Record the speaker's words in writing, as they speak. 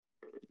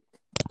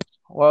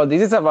Well,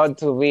 this is about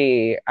to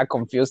be a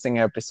confusing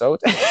episode.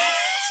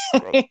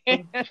 Three,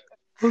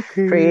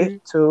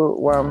 Okay. two,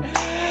 one.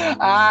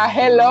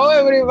 Hello,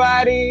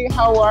 everybody.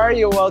 How are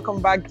you?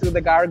 Welcome back to the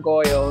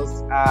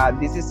Gargoyles.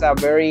 This is a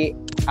very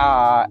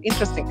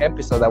interesting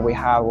episode that we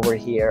have over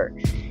here.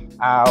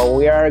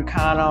 We are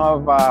kind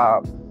of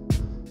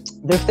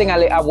drifting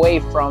away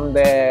from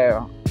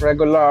the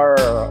regular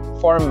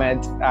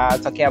format,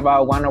 talking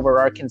about one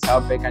overarching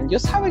topic and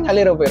just having a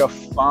little bit of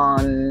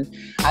fun,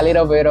 a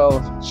little bit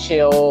of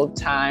chill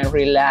time,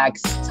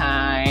 relaxed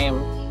time.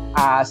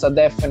 So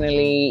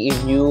definitely,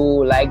 if you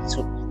like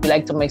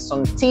to make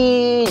some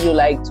tea, you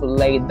like to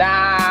lay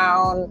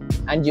down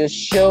and just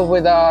chill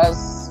with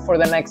us for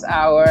the next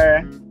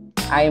hour,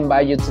 I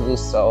invite you to do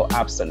so.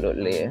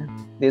 Absolutely,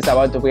 this is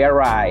about to be a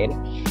ride.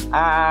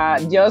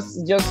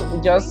 Just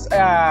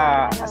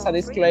as a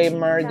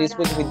disclaimer, this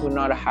week we do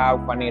not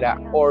have Juanita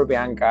or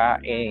Bianca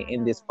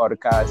in this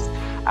podcast.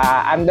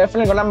 I'm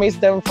definitely gonna miss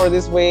them for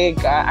this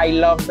week. I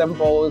love them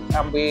both,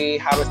 and we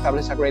have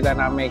established a great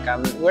dynamic,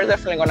 and we're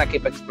definitely gonna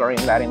keep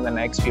exploring that in the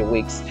next few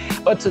weeks.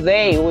 But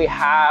today we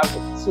have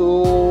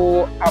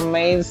two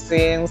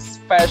amazing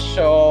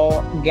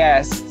special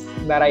guests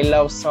that I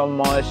love so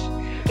much.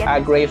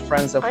 Great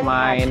friends of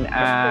mine,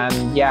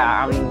 and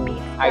yeah,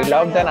 I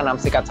love them, and I'm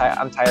sick and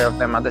tired of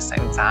them at the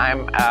same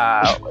time.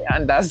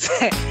 And that's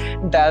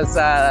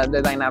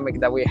the dynamic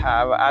that we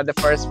have. The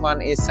first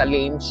one is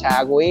Salim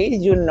Chagui.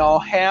 You know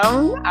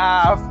him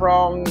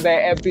from the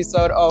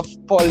episode of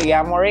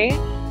Polyamory.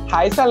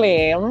 Hi,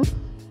 Salim.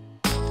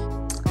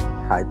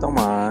 Hi,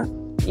 Toma.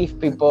 If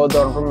people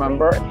don't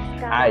remember,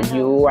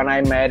 you and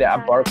I met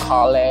at Bard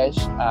College.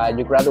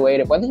 You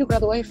graduated. When did you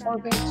graduate for,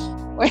 bitch?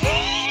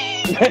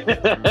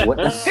 What?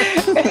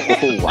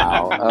 Oh,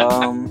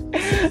 wow.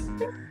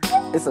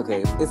 It's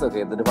okay. It's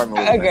okay. The department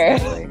was Okay.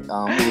 anyway.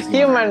 It was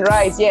Human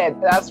rights. Yeah,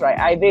 that's right.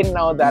 I didn't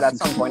know that at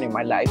some point in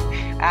my life.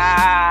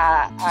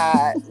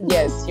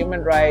 Yes,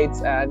 human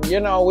rights. And,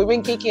 we've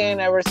been kicking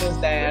ever since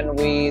then.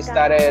 We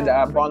started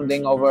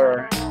bonding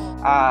over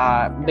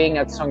being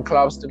at some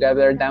clubs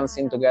together,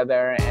 dancing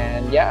together.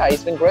 And yeah,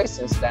 it's been great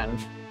since then.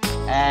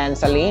 And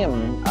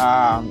Salim,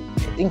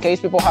 in case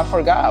people have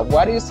forgot,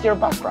 what is your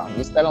background?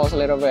 Just tell us a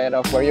little bit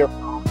of where you're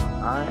from.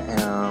 I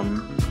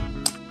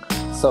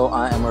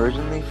am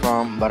originally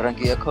from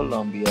Barranquilla,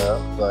 Colombia,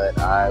 but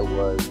I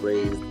was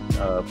raised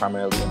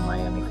primarily in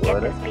Miami,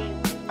 Florida.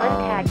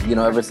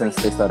 Ever since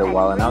they started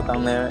wilding out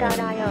down there, and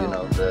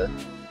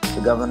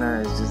the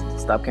governor has just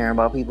stopped caring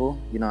about people.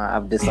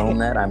 I've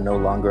disowned that. I'm no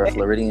longer a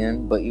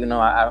Floridian, but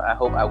I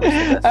hope I wish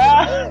the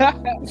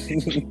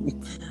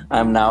best.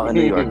 I'm now a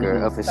New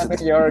Yorker officially.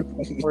 New York,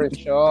 for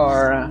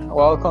sure.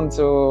 Welcome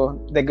to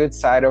the good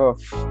side of.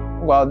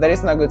 Well, there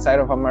is no good side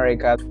of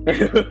America.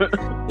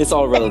 It's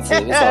all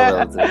relative.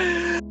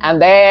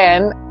 And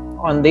then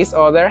on this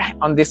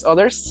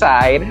other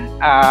side,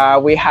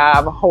 we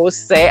have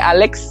Jose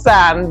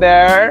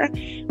Alexander,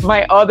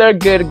 my other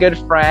good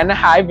friend.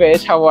 Hi,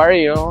 bitch. How are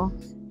you?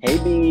 Hey,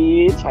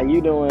 bitch. How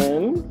you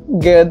doing?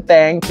 Good,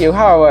 thank you.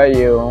 How are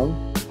you?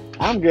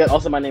 I'm good.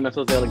 Also, my name is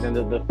Jose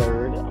Alexander the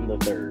Third. I'm the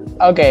third.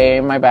 Okay,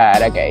 my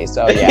bad. Okay,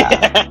 so yeah.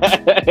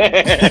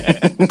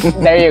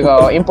 There you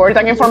go.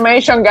 Important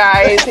information,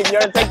 guys. If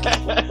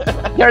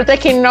you're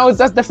taking notes,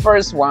 that's the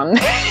first one.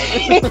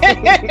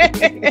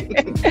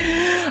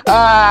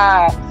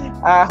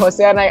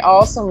 Jose and I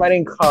also met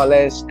in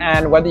college.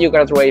 And what did you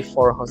graduate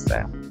for,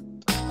 Jose?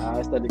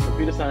 I studied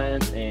computer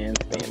science and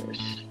Spanish.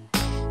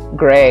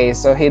 Great.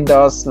 So he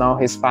does know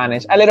his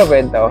Spanish a little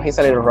bit, though. He's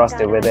a little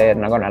rusty with it.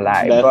 Not gonna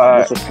lie.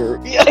 That's true.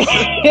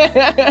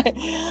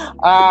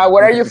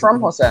 Where are you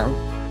from, Jose?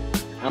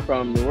 I'm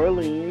from New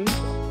Orleans.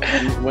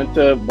 Went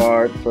to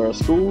Bard for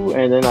school,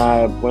 and then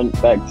I went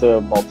back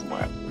to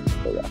Baltimore.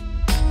 So, yeah.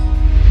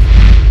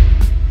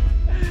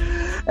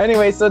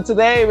 Anyway, so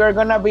today we're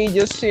gonna be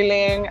just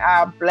chilling,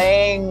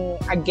 playing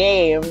a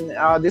game.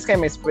 This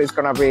game is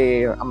gonna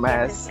be a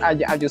mess.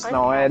 I just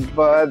know it,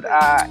 but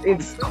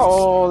it's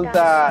called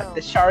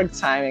the Shark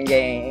Tank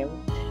game.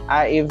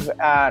 If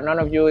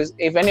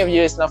any of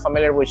you is not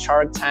familiar with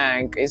Shark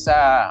Tank, it's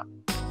a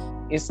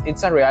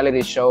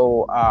reality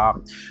show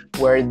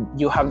where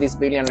you have these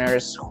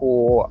billionaires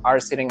who are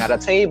sitting at a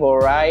table,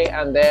 right?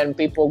 And then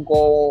people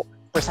go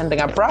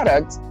presenting a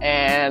product,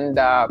 and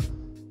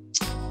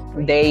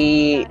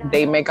they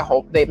make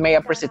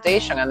a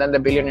presentation, and then the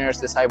billionaires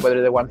decide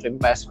whether they want to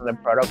invest in the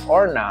product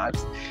or not.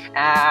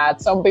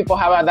 Some people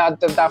have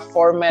adapted that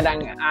format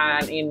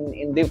and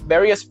in the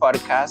various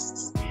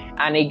podcasts,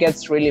 and it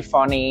gets really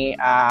funny.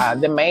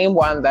 The main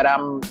one that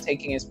I'm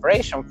taking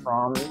inspiration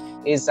from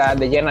is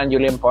the Jen and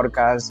Julian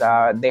podcast.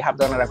 They have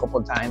done it a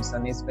couple times,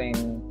 and it's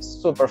been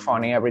super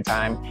funny every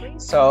time.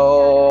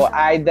 So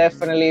I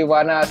definitely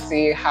wanna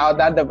see how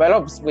that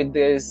develops with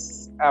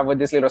this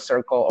little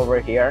circle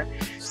over here.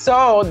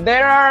 So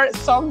there are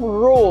some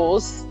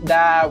rules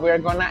that we're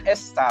gonna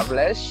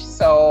establish.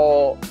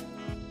 So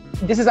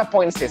this is a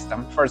point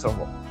system, first of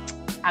all.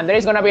 And there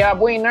is gonna be a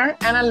winner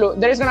and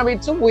there is gonna be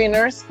two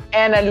winners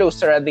and a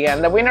loser at the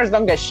end. The winners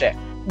don't get shit.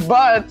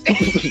 But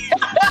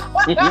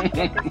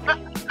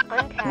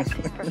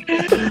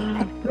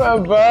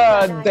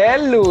but the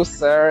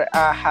loser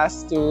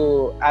has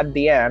to at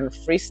the end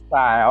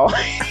freestyle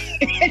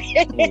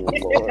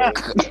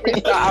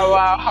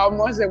about how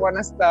much they want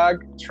to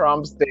suck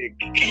Trump's dick.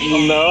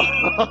 No.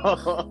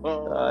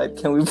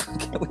 Can we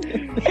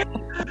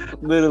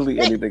literally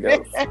anything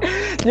else?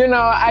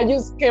 I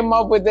just came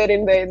up with it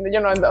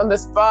on the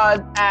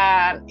spot,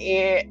 and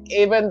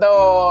even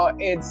though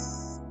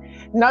it's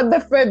not the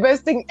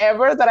best thing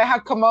ever that I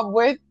have come up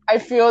with, I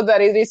feel that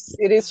it is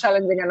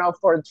challenging enough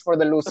for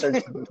the loser.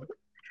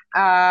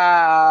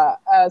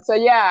 So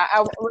yeah,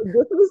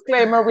 just a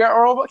disclaimer: we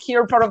are all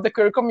here part of the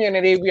queer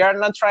community. We are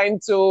not trying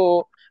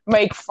to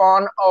make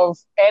fun of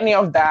any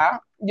of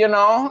that.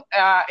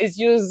 It's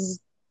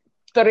just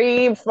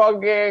 3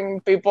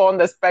 fucking people on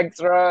the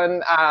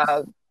spectrum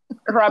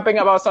rapping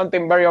about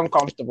something very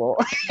uncomfortable.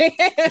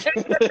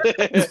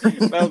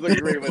 That was a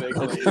great way to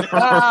explain.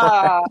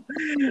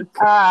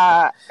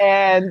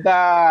 And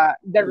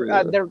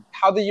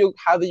how do you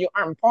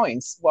earn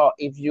points? Well,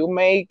 if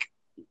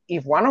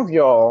one of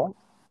y'all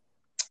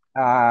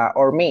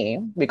or me,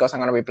 because I'm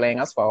going to be playing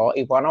as well,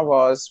 if one of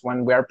us,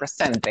 when we are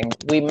presenting,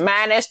 we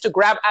manage to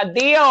grab a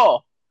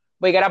deal,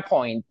 we get a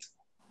point.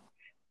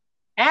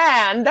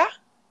 And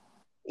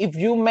if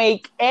you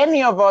make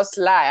any of us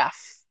laugh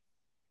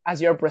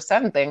as you're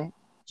presenting,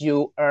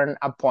 you earn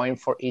a point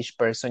for each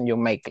person you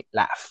make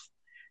laugh.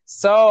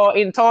 So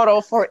in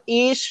total, for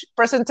each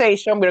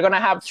presentation, we're going to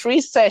have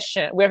 3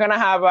 sessions. We're going to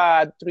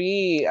have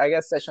 3, I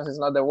guess sessions is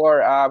not the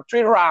word,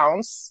 3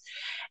 rounds.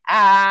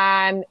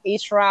 And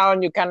each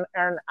round, you can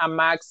earn a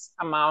max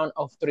amount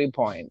of 3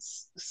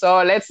 points.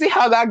 So let's see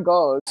how that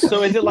goes.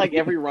 So is it like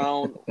every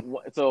round?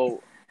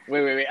 So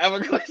wait. I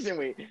have a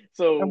question.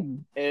 So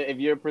if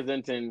you're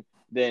presenting,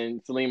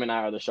 then Salim and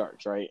I are the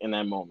sharks, right? In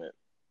that moment.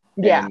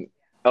 Yeah.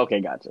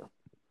 Okay, gotcha.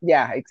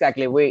 Yeah,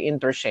 exactly. We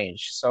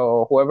interchange.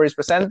 So whoever is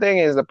presenting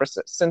is the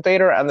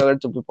presentator, and the other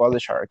 2 people are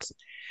the sharks.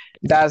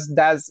 That's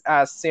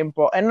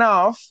simple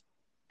enough.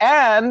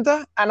 And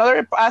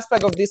another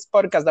aspect of this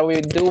podcast that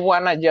we do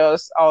want to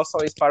just also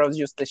is part of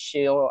just the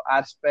chill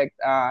aspect.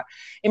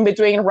 In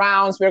between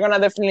rounds, we're going to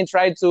definitely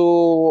try to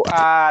do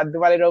a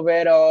little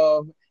bit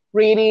of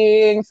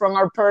reading from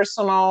our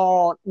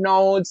personal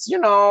notes,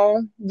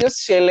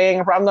 just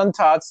chilling, random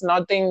thoughts,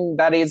 nothing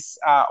that is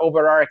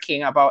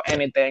overarching about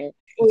anything.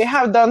 We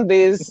have done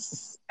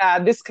this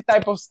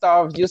type of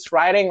stuff, just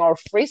writing or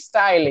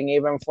freestyling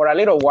even for a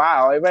little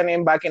while.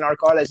 Even back in our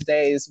college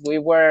days, we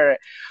were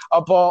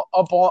up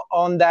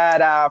on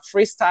that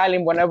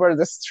freestyling whenever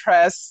the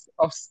stress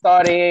of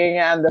studying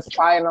and the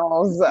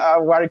finals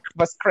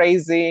was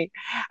crazy.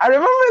 I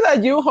remember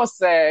that you,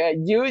 Jose,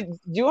 you and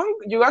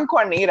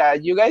Juanita,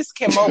 you guys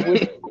came up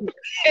with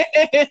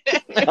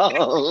Oh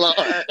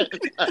Lord,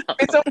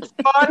 it's some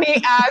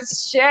funny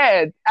ass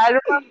shit. I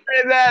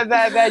remember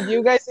that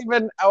you guys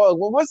even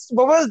what was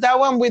that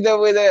one with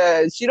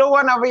the she don't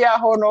wanna be a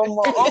hoe no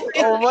more.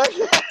 Oh what?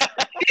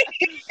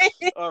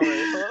 All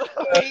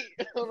right,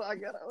 hold on, I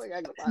gotta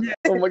find it.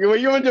 Oh my God, what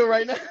you want to do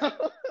right now?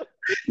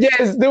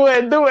 Yes, do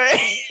it.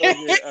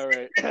 Okay, all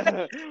right.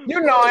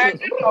 You know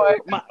it. All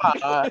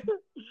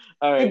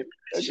right, okay,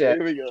 Shit.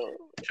 here we go.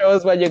 Show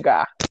us what you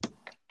got.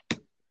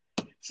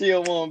 She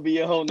don't want to be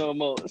a hoe no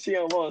more. She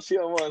don't want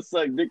to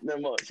suck dick no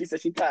more. She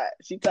said she tired.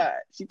 She she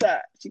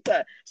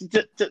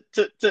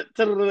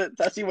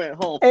went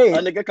home. Hey. A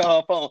nigga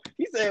called her phone.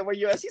 He said, where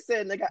you at? She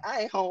said, nigga,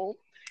 I ain't home.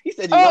 He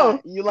said,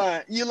 you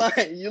lying. You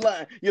lying.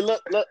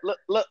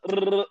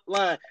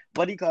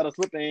 But he caught her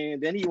slipping.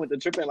 Then he went to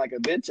tripping like a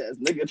bitch ass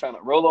nigga trying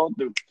to roll on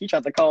through. He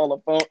tried to call the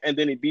phone, and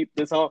then he beeped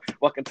his horn,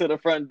 walking to the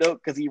front door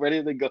because he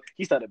ready to go.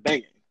 He started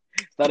banging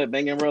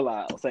real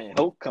loud, saying,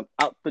 "Ho, come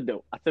out the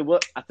door." I said,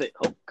 "What?" I said,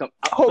 "Ho, come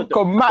out the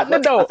door." Come out the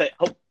door. I said,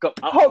 "Ho, come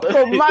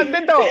out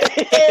the door."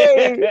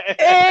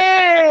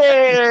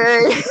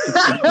 Hey.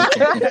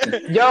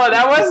 Yo,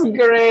 that was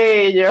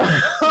great, yo.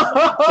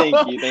 Thank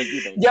you.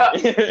 Yo,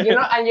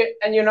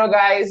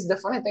 guys, the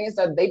funny thing is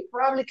that they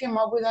probably came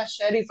up with that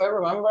shit, if I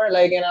remember,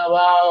 like in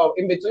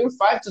between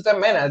 5 to 10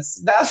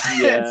 minutes. That's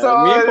yeah. it.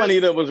 So me and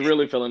Juanita was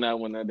really feeling that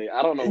one that day.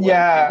 I don't know.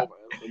 Yeah.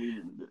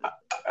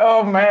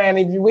 Oh man,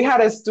 if we had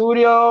a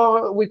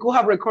studio, we could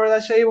have recorded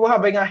that shit. We would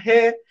have been a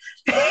hit.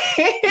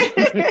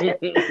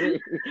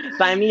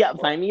 Sign me up.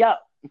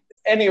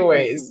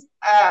 Anyways,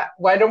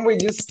 why don't we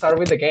just start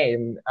with the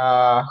game?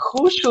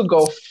 Who should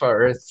go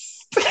first?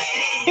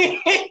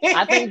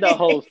 I think the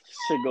host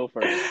should go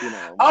first.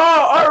 Oh,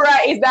 all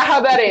right. Is that how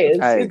that is?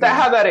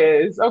 How that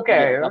is?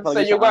 Okay. Yeah, so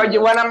you want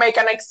to make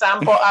an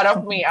example out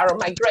of me, out of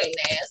my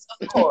greatness,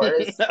 of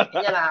course.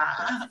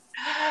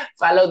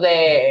 Follow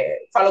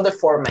the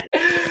format.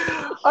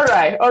 All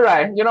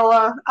right. You know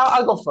what?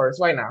 I'll go first.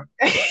 Why not?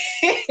 Oh my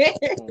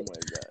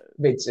God.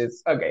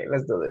 Bitches. Okay,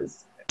 let's do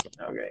this.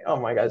 Okay. Oh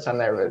my gosh, I'm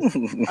nervous.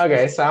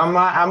 Okay, so I'm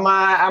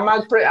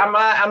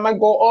gonna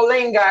go all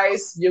in,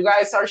 guys. You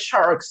guys are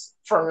sharks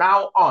from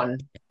now on.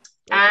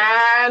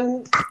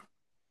 And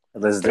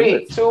let's do 3,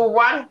 it. 2,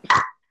 1.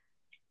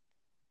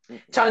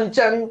 Chun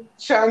chun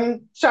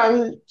chun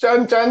chun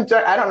chun chun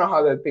chun. I don't know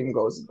how the theme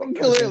goes.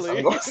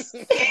 Clearly. Goes.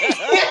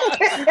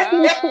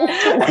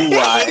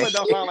 Why?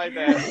 Don't sound like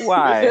that.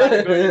 Why?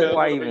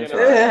 Why even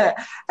try?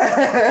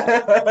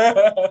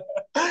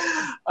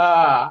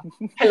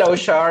 Hello,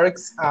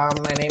 sharks.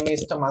 My name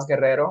is Tomas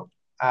Guerrero,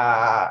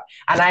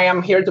 and I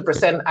am here to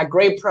present a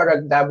great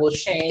product that will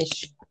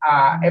change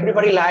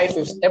everybody's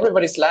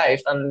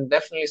life, and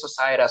definitely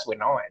society as we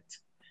know it.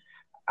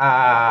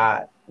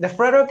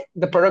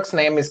 The product's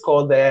name is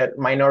called the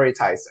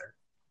Minoritizer.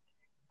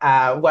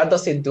 What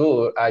does it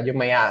do, you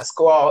may ask?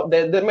 Well,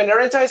 the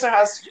Minoritizer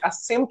has a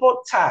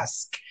simple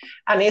task,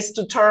 and it's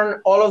to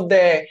turn all of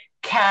the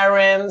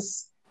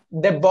Karens,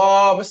 the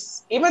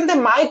Bobs, even the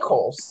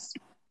Michaels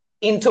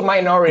into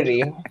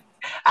minority.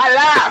 I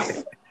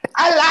laugh.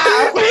 I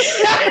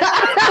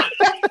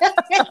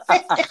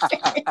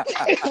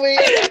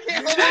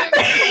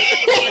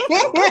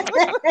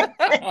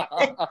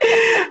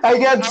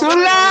got 2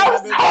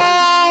 laughs.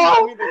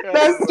 Oh,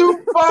 that's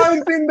 2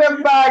 points in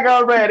the bag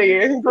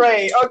already.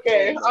 Great.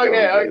 Okay.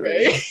 I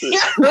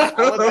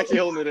was actually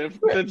holding it in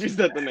since you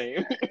said the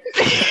name.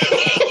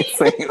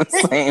 Same.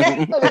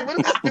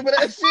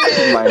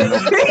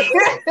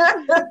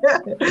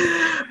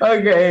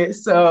 Okay,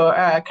 so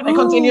can I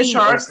continue,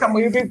 sharks? Can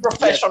we be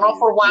professional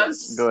for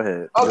once? Go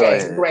ahead.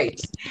 Okay,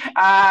 great.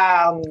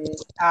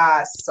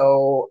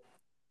 So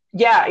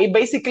yeah, it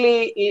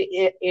basically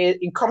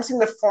it comes in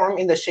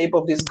the shape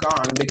of this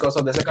gun because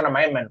of the Second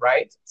Amendment,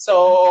 right?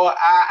 So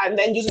and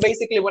then just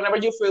basically whenever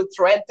you feel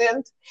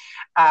threatened,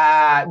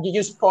 you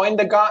just point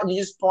the gun, you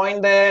just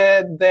point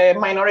the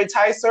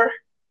Minoritizer,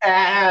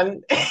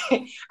 and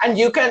and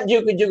you got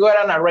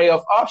an array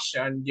of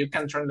options. You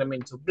can turn them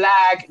into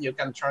black, you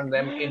can turn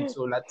them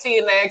into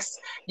Latinx,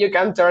 you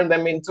can turn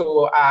them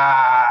into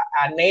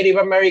Native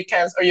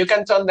Americans, or you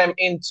can turn them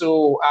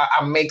into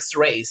a mixed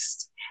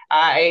race.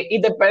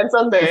 It depends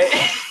on the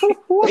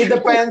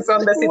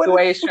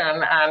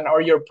situation and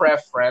or your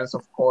preference,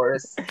 of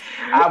course.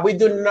 We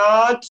do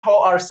not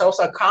hold ourselves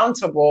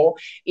accountable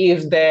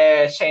if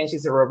the change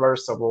is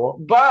irreversible,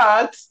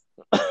 but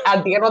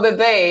at the end of the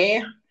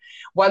day,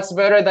 what's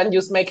better than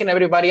just making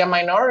everybody a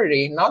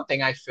minority?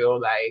 Nothing, I feel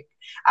like.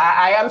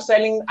 I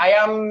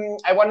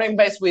want to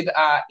invest with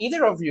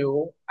either of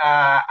you.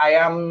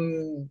 I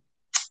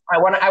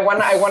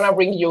want to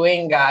bring you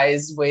in,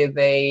 guys, with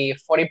a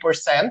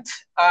 40%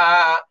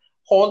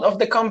 hold of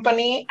the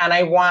company, and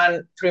I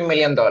want $3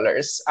 million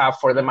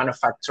for the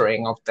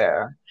manufacturing of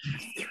the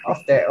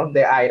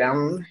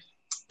item.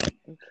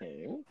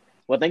 Okay.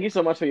 Well, thank you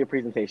so much for your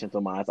presentation,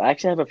 Tomas. I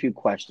actually have a few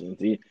questions.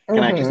 Can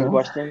I ask you some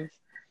questions?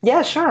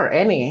 Yeah, sure.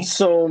 Any.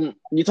 So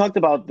you talked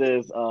about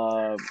this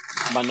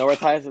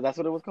Minoritizer. That's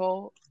what it was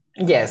called?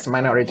 Yes,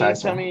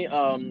 Minoritizer. Can you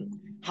tell me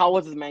how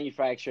was it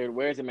manufactured?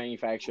 Where is it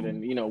manufactured?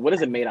 And what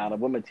is it made out of?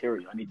 What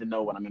material? I need to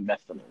know what I'm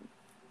investing in.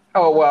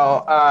 Oh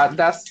well,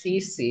 that's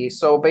easy.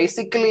 So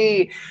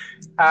basically,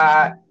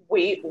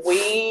 we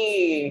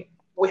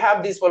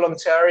have this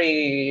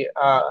voluntary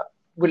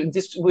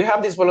we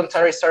have this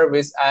voluntary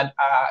service at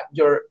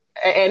your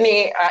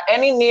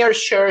any near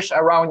church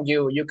around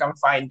you. You can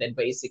find it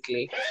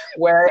basically,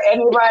 where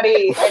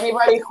anybody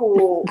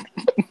who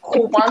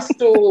wants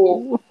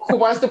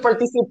to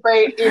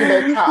participate in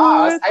the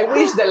cause. I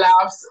wish the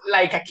laughs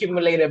like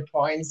accumulated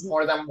points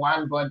more than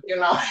one, but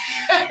Well,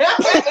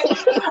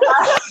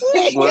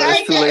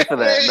 it's too late for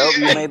that. Nope,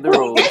 you made the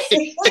rules.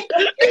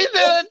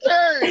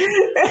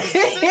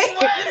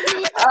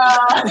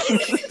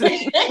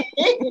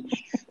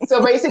 So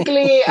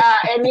basically,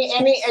 any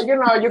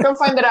you can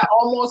find it at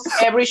almost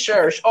every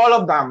church, all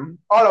of them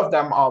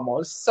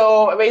almost.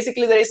 So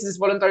basically, there is this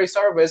voluntary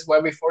service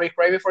where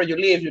right before you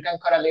leave, you can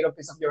cut a little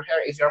piece of your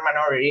hair if you're a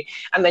minority,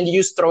 and then you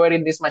just throw it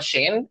in this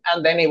machine,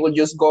 and then it will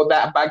just go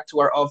back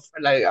to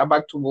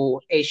back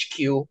to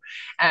HQ,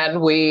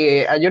 and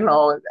we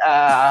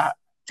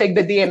take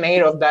the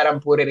DNA of that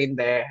and put it in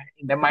the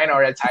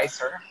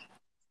Minoritizer.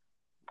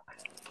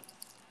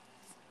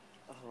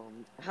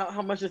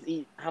 How much does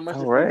each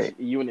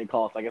unit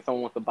cost? Like if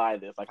someone wants to buy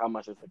this, like how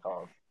much does it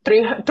cost?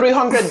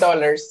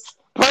 $300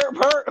 per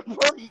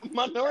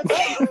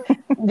Minoritizer.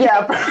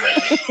 Yeah,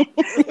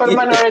 per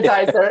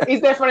Minoritizer.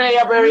 It's definitely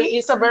a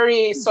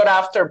very sought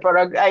after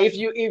product. If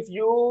you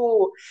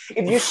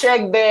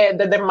check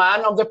the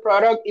demand of the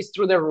product, is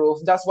through the roof.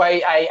 That's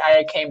why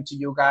I came to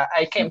you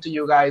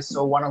guys.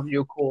 So one of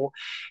you could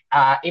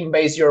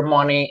invest your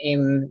money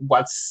in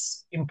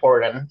what's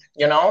important.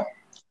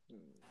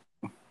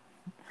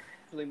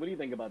 What do you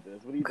think about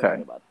this?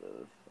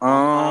 I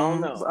don't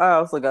know. I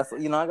also got,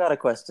 I got a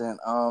question.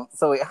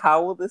 So wait,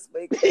 how will this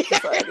make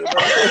society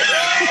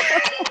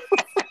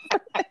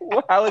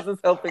How is this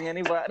helping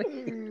anybody?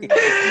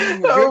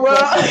 Good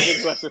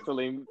question,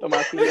 Salim.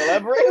 Tomas, can you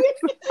elaborate?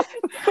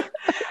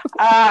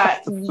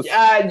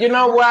 You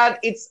know what?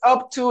 It's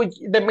up to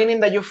the meaning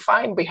that you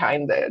find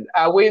behind it.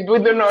 We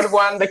do not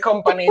want the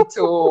company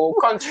to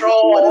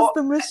control. What is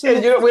the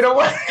mission? We don't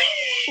want.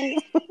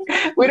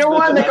 We don't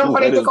want the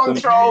company to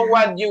control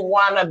what you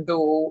want to do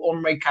or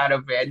make out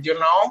of it, you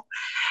know?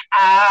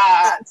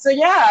 So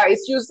yeah,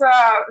 it's just,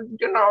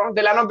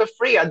 the land of the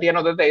free at the end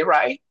of the day,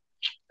 right?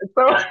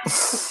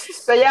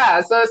 So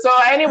yeah, so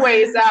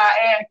anyways,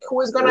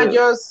 who is gonna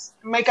just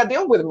make a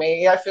deal with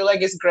me? I feel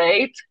like it's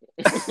great.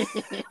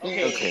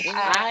 Okay.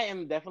 I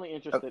am definitely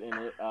interested in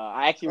it.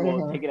 I actually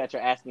will take it at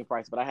your asking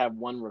price, but I have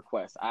one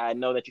request. I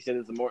know that you said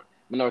it's a more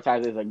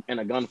minoritized in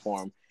a gun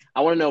form.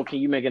 I want to know, can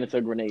you make it into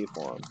a grenade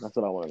form? That's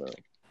what I want to know.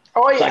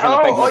 Oh yeah, so I can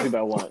affect more people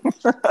at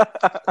once.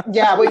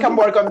 Yeah, we can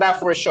work on that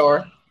for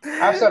sure.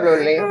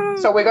 Absolutely.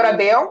 So we got a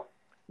deal?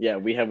 Yeah,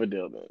 we have a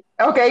deal then.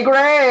 Okay,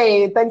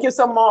 great. Thank you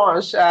so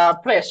much.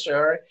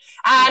 Pleasure.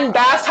 And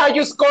that's how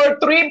you score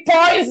 3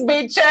 points,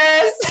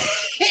 bitches.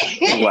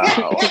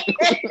 Wow.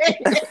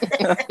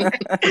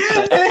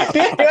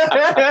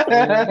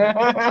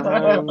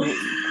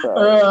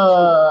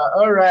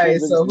 All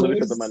right. So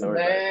who's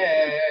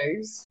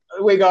next?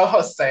 We got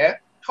Jose.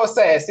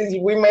 Jose, since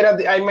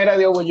I made a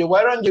deal with you,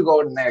 why don't you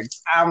go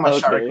next? I'm a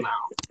shark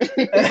now.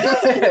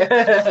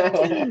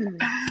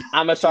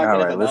 I'm a shark. All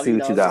right, let's see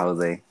what you got,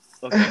 Jose.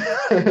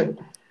 Okay.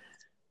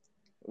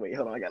 Wait,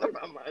 hold on. I gotta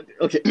find mine.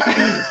 Okay.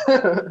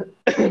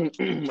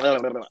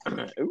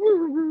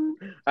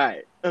 All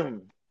right.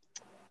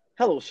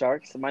 Hello,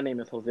 sharks. My name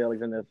is Jose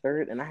Alexander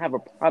III, and I have a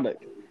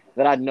product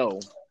that I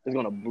know is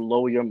gonna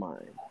blow your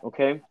mind.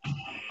 Okay.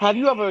 Have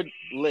you ever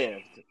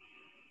lived?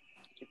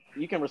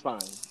 You can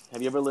respond.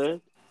 Have you ever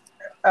lived?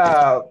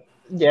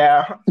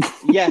 Yeah.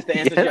 Yes, the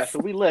answer is yes. So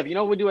we live. You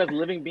know what we do as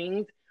living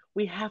beings?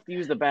 We have to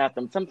use the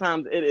bathroom.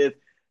 Sometimes it is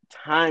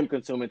time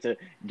consuming to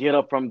get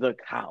up from the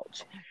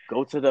couch,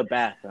 go to the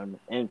bathroom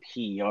and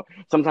pee, or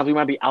sometimes we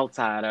might be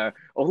outside, or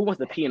who wants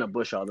to pee in a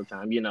bush all the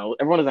time?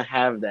 Everyone doesn't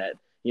have that,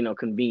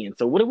 convenience.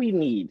 So what do we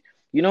need?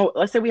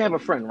 Let's say we have a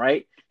friend,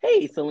 right?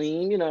 Hey,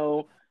 Celine,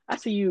 I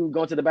see you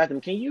going to the bathroom.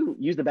 Can you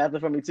use the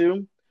bathroom for me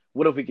too?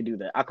 What if we could do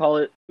that? I call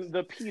it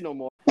the pee no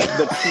more.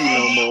 The pee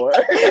no more.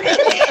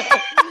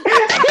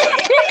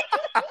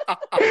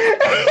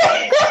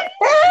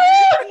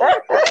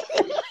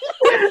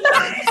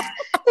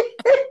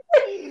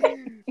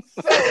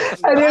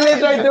 I really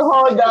tried to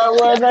hold that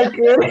one. I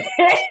couldn't.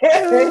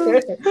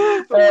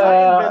 I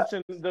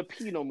mentioned the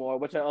pee no more,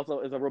 which also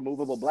is a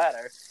removable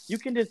bladder. You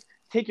can just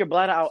take your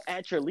bladder out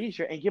at your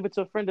leisure and give it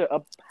to a friend,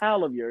 a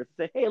pal of yours.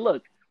 Say, hey,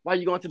 look, while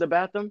you're going to the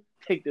bathroom,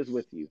 take this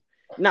with you.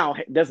 Now,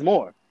 there's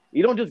more.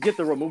 You don't just get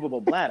the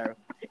removable bladder.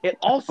 It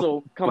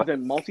also comes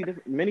in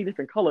many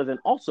different colors, and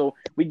also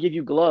we give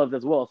you gloves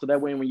as well, so that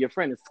way when your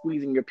friend is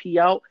squeezing your pee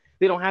out,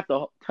 they don't have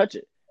to touch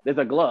it. There's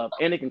a glove,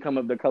 and it can come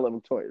of the color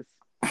of choice.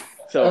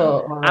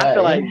 So I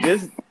feel like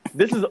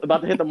this is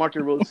about to hit the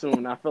market real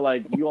soon. I feel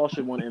like you all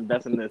should want to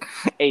invest in this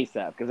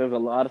ASAP, because there's a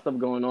lot of stuff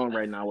going on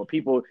right now where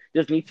people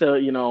just need to,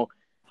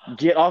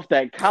 get off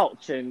that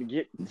couch and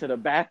get to the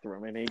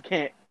bathroom, and they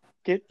can't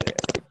get there.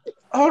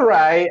 All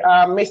right,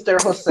 Mr.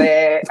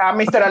 Jose,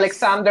 Mr.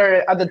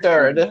 Alexander the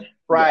Third,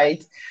 right?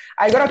 Yeah.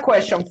 I got a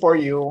question for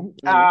you.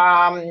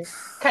 Can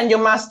you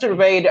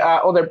masturbate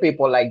other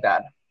people like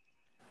that?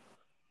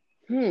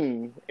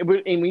 And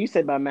when you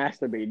said by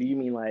masturbate, do you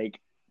mean like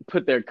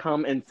put their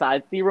cum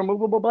inside the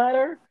removable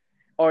bladder?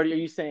 Or are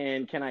you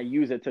saying, can I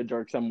use it to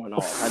jerk someone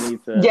off? I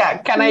need to... Yeah,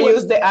 can I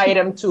use the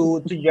item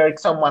to jerk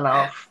someone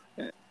off?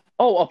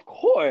 Oh, of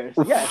course.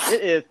 Yes,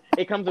 it is.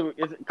 It comes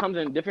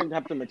in different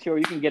types of material.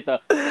 You can get the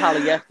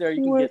polyester,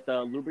 you can get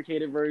the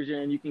lubricated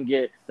version, you can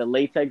get the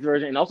latex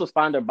version, and also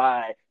sponsored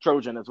by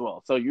Trojan as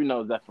well. So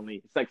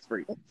definitely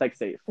sex-free,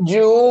 sex-safe.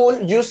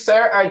 You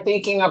sir are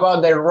thinking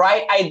about the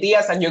right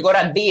ideas, and you got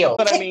a deal.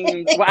 But I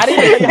mean, I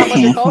didn't tell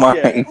you how much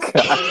it costs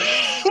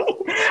yet.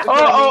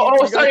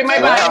 Oh, sorry, my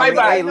bad.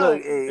 Hey,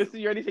 look,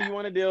 you already said you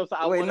want a deal, so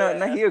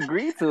no, he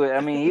agreed to it. I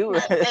mean, you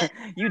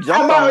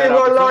jumped I'm on that.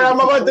 I'm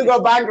about to go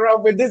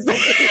bankrupt with this.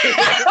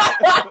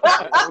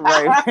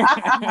 Right.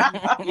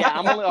 Yeah,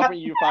 I'm only offering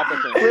you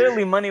 5%.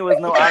 Clearly, money was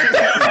no object for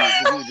you because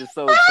you were just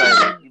so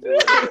excited. You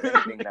didn't write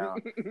anything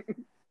down.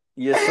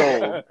 Your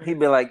soul. He'd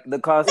be like, the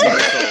cost of your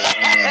soul.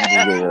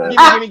 Give me. I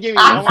want to give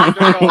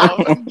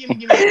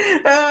me.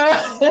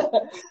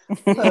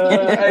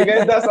 I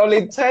guess that's all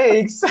it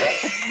takes.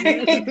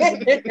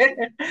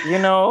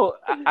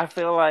 I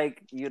feel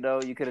like, you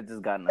could have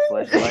just gotten a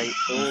flashlight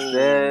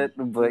instead.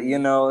 But,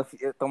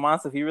 if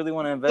Tomas, if you really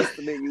want to invest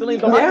in it,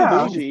 Tomas is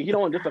bougie. He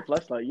don't want just a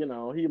flashlight, he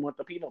wants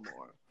the Pinot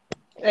Noir.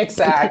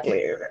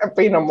 Exactly. A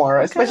Pinot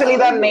Noir. Especially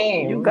that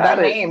name.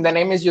 The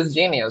name is just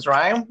genius,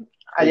 right?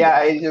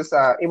 Yeah, it was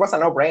a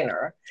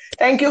no-brainer.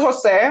 Thank you,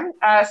 Jose.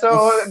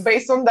 So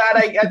based on that,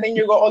 I think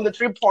you got all the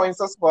 3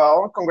 points as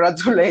well.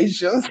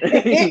 Congratulations.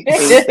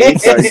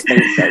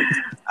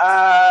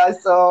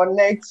 So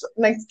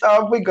next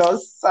up we go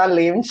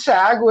Salim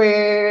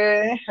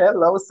Chagwe.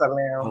 Hello,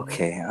 Salim.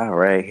 Okay, all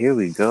right, here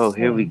we go.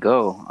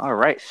 All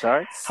right,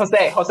 sharks.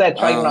 Jose,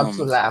 try not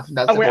to laugh.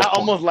 I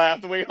almost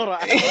laughed. Wait, hold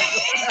on.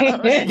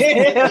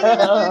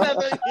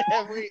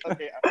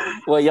 Okay.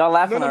 Well, y'all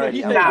laughing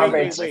already.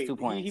 Wait. 2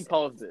 points. He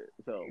paused it.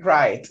 So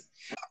right.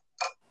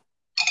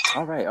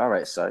 All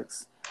right,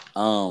 sharks.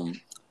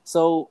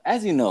 So,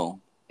 as you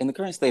know, in the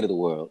current state of the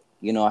world,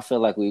 I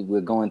feel like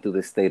we're going through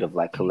this state of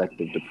like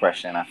collective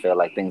depression. I feel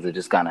like things are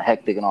just kind of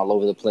hectic and all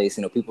over the place.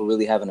 People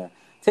really having to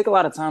take a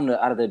lot of time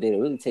out of their day to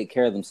really take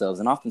care of themselves.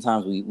 And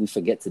oftentimes we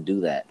forget to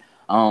do that.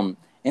 And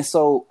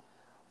so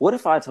what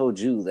if I told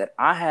you that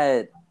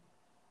I'd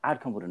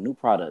come with a new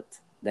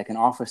product that can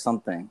offer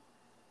something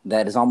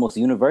that is almost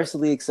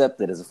universally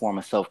accepted as a form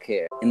of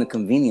self-care in the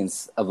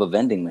convenience of a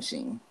vending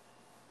machine?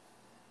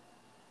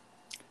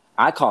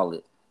 I call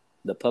it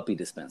the puppy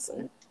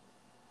dispenser.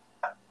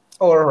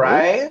 All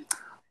right.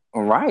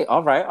 All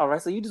right.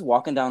 So you just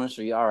walking down the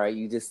street. All right.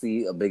 You just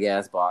see a big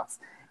ass box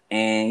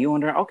and you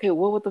wonder, okay,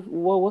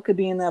 what could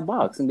be in that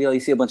box? And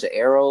you see a bunch of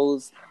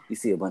arrows. You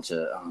see a bunch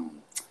of,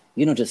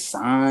 just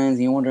signs.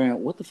 And you're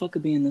wondering what the fuck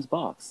could be in this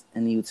box.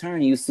 And then you turn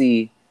and you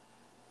see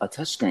a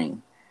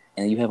touchscreen.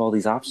 And you have all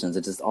these options.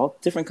 It's just all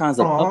different kinds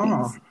of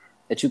puppies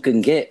that you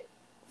can get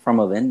from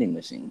a vending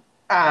machine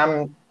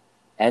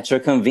at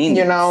your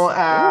convenience.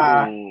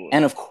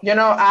 And of course,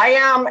 I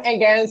am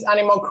against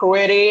animal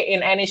cruelty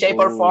in any shape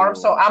or form,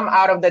 so I'm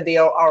out of the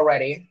deal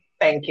already.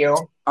 Thank you.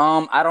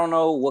 I don't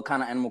know what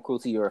kind of animal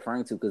cruelty you're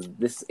referring to because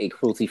this is a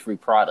cruelty-free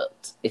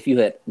product. If you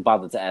had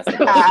bothered to ask the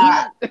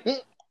question,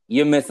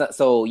 you're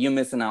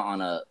missing out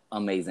on an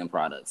amazing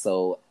product.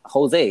 So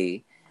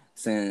Jose,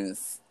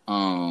 since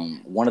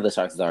one of the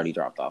sharks has already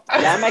dropped off.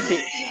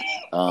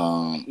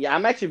 Yeah,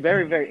 I'm actually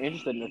very, very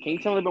interested in it. Can you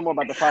tell me a little bit more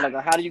about the product?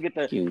 Like, how do you get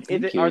are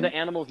the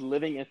animals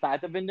living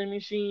inside the vending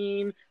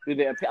machine?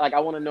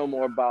 I want to know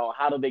more about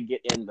how do they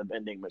get in the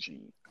vending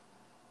machine?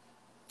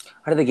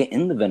 How do they get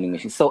in the vending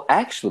machine? So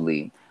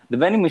actually, the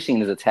vending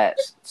machine is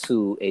attached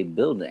to a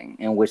building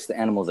in which the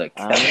animals are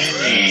kept in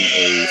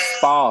a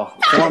spa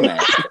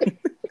format.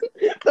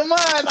 Come on,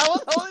 I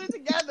was holding it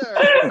together.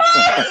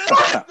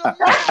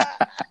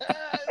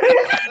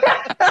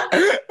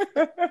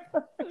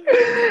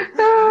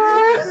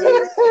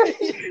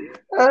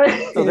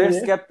 So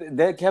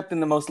they're kept in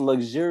the most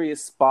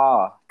luxurious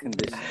spa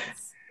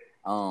conditions.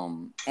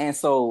 And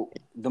so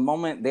the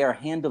moment they are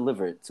hand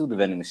delivered to the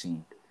vending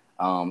machine,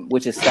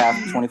 which is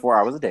staffed 24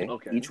 hours a day,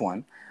 each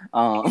one.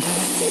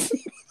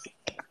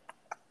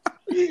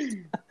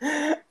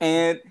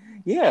 And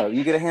yeah,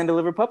 you get a hand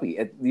delivered puppy.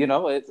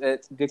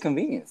 It's good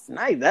convenience.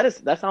 Nice.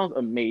 That sounds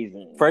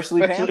amazing.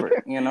 Freshly pampered.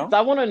 So I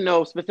want to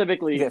know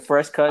specifically. You get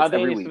fresh cuts. Are there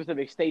any week.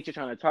 specific states you're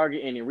trying to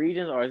target? Any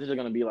regions, or is this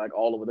going to be like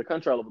all over the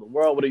country, all over the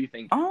world? What do you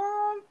think?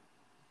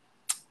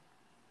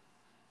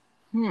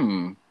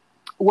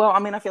 Well, I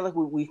mean, I feel like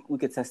we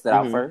could test it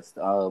out first.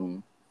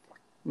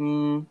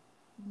 We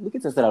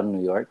could test it out in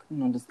New York.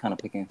 Just kind of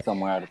picking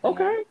somewhere out of thin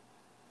air.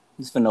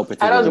 Just for no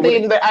particular. I don't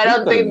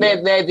think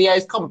the idea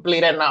is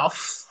complete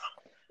enough.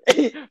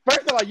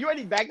 First of all, you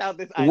already backed out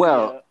this idea.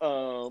 Well,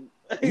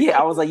 yeah,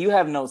 I was like, you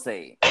have no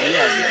say.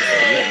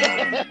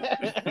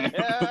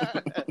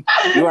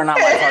 You are not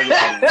my target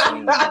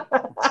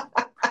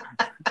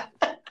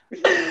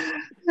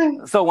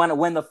audience. So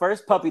when the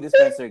first puppy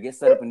dispenser gets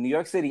set up in New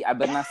York City, I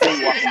better not see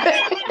you walking my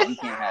truck. You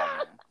can't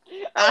have it.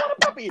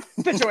 Puppy,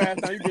 sit your ass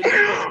down. You get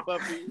a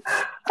puppy.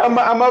 I'm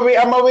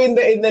gonna be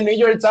in the New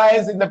York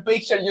Times in the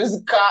picture,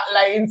 just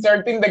like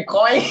inserting the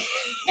coin.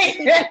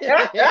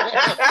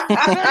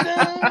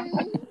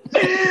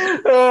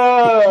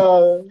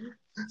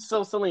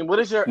 So Celine, what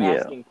is your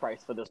asking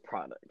price for this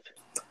product?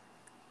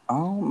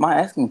 My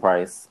asking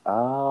price.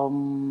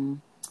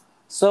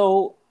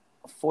 So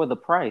for the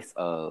price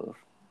of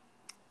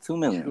 $2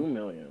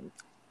 million.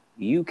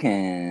 You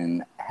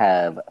can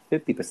have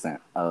 50%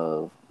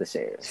 of the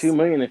shares. 2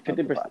 million and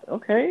 50%.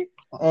 Okay.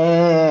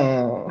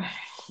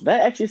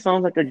 That actually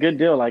sounds like a good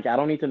deal. Like, I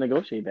don't need to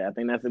negotiate that. I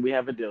think we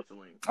have a deal,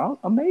 Celine. Oh,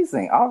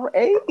 amazing. All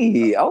right.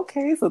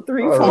 Okay, so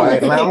 3 points.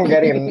 Right. Now I'm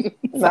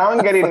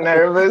getting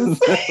nervous.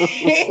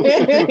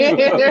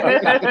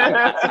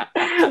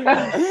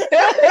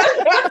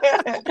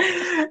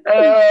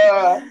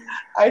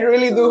 I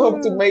really do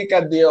hope to make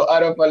a deal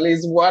out of at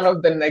least one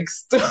of the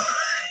next two.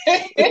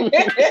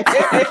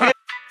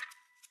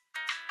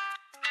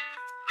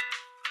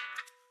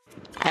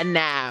 And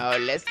now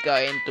let's go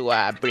into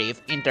a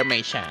brief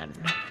intermission.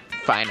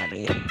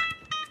 Finally,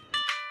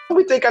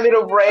 we take a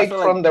little break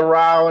from the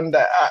round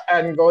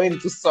and go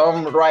into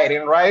some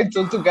writing, right?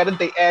 To get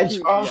the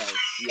edge off.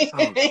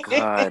 Oh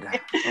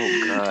God.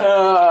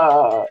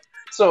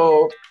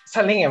 So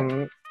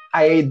Salim,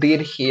 I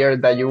did hear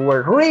that you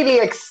were really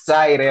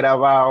excited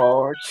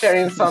about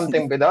sharing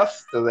something with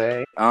us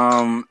today.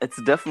 It's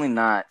definitely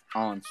not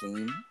on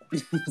theme.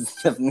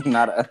 It's definitely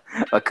not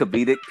a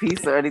comedic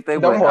piece or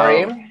anything. Don't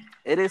worry.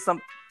 It is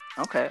some.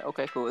 Okay,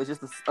 cool. It's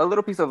just a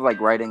little piece of like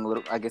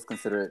writing. I guess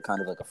consider it kind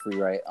of like a free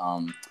write.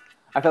 I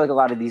feel like a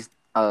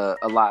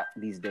lot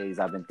these days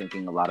I've been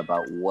thinking a lot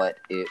about what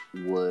the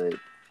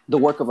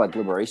work of like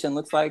liberation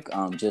looks like.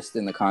 Just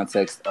in the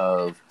context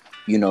of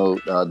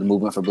the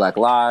movement for Black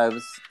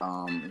Lives.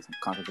 In the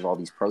context of all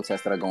these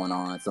protests that are going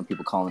on. Some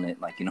people calling it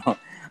like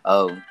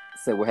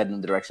say we're heading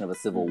in the direction of a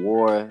civil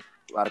war. A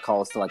lot of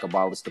calls to like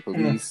abolish the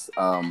police.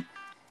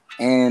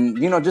 And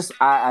just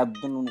I've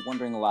been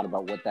wondering a lot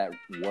about what that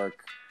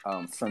work,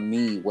 for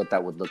me, what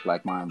that would look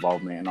like, my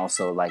involvement, and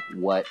also like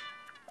what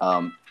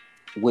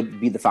would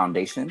be the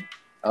foundation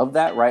of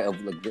that, right? Of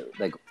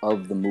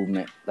of the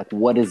movement, like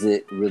what is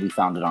it really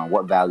founded on?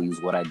 What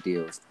values? What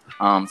ideals?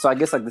 So I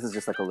guess like this is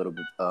just like a little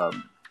bit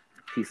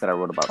piece that I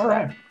wrote about All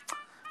that.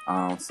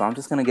 right. So I'm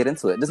just gonna get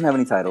into it. It doesn't have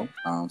any title,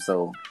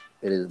 so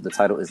the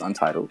title is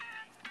untitled.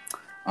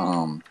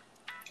 Here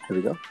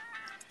we go.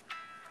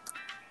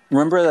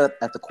 Remember that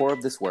at the core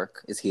of this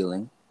work is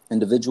healing,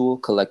 individual,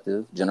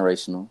 collective,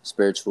 generational,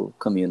 spiritual,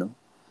 communal.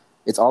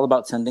 It's all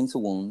about tending to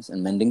wounds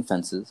and mending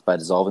fences by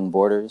dissolving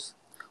borders.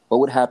 What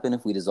would happen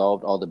if we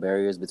dissolved all the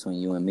barriers between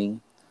you and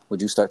me?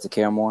 Would you start to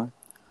care more?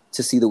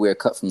 To see that we are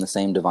cut from the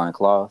same divine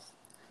cloth?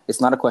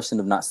 It's not a question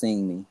of not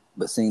seeing me,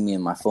 but seeing me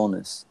in my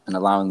fullness and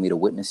allowing me to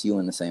witness you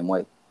in the same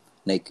way,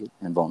 naked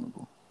and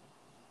vulnerable.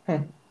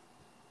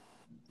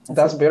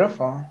 That's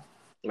beautiful.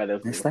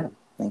 That's that.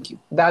 Thank you.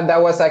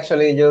 That was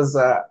actually just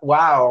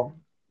wow.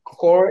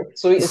 Short,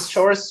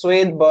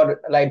 sweet,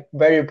 but like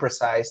very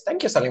precise.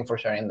 Thank you, Salim, for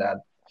sharing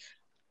that.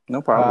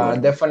 No problem.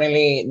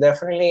 Definitely.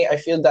 I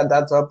feel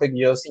that topic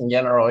just in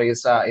general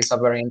is a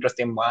very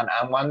interesting one,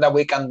 and one that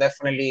we can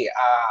definitely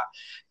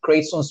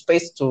create some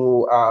space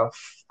to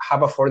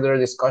have a further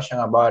discussion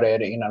about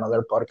it in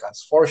another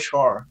podcast for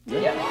sure.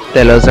 Yeah.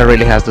 Telosa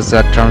really has the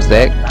suck drums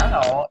deck.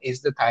 Now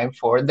is the time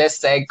for the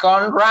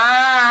second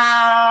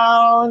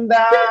round.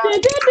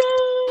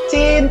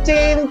 Ting,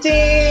 ting,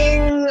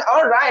 ting.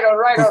 All right.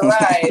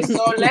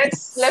 So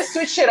let's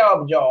switch it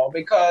up, Joe,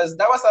 because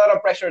that was a lot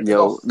of pressure to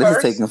go first. This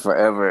is taking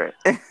forever.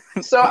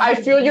 So I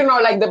feel,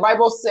 like the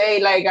Bible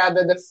say, like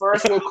the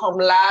first will come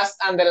last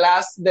and the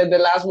last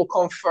will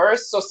come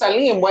first. So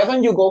Salim, why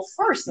don't you go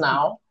first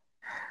now?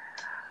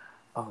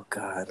 Oh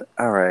God.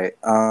 All right.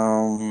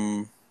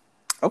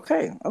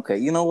 Okay.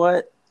 You know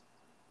what?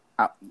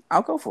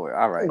 I'll go for it.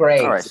 All right.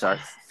 Great. All right,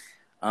 Sharks.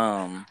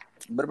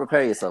 Better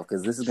prepare yourself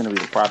because this is going to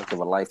be the product of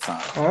a lifetime.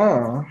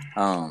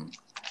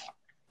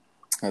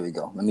 Here we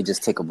go. Let me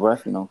just take a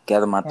breath.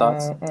 Gather my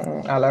thoughts.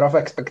 A lot of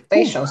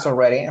expectations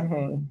already.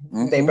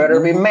 They better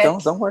be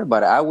met. Don't worry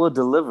about it. I will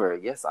deliver.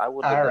 Yes, I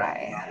will. All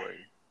right.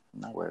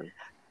 Not worry.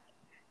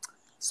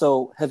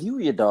 So, have you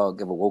or your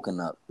dog ever woken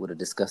up with a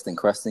disgusting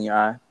crust in your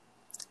eye?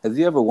 Have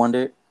you ever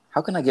wondered,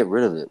 how can I get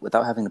rid of it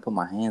without having to put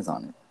my hands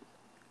on it?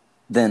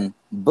 Then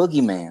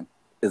Boogeyman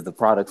is the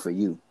product for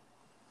you.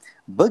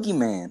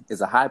 Boogeyman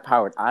is a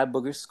high-powered eye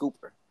booger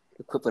scooper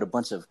equipped with a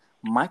bunch of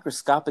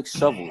microscopic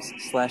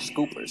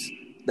shovels/scoopers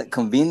that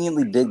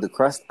conveniently dig the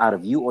crust out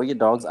of you or your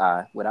dog's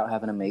eye without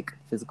having to make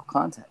physical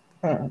contact.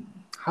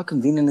 How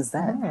convenient is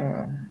that?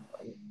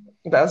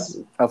 That's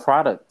a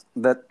product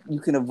that you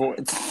can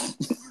avoid.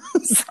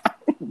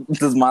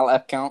 Does my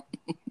laugh count?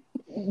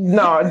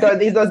 No, it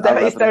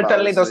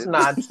certainly does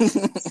not.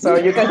 So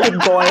you can keep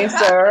going,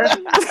 sir.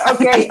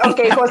 Okay,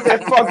 Jose,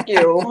 fuck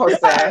you,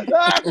 Jose.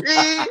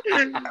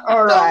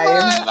 All right.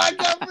 I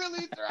got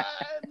really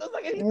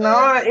tried.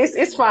 No,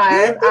 it's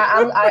fine.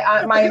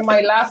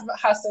 My laugh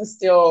hasn't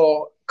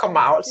still come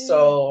out,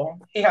 so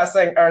he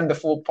hasn't earned the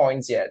full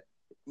points yet.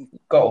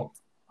 Go.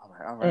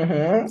 All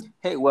right.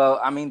 Hey, well,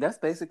 I mean, that's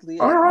basically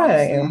it. All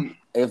right. Honestly,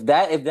 if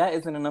that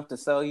isn't enough to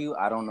sell you,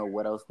 I don't know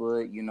what else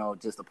would.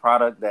 Just a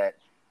product that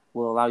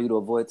will allow you to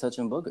avoid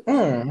touching boogers.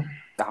 I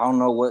don't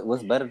know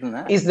what's better than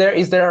that. Is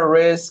there a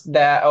risk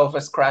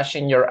of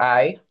scratching your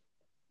eye?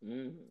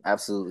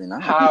 Absolutely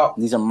not. How?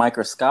 These are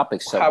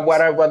microscopic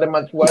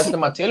shovels. What's the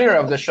material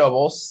of the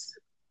shovels?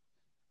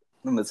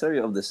 The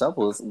material of the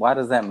shovels. Why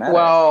does that matter?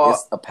 Well,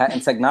 it's a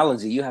patent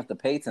technology. You have to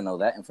pay to know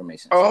that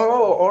information.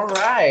 Oh, all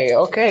right.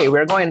 Okay,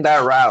 we're going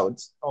that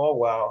route. Oh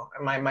well,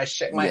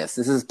 Yes,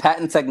 this is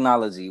patent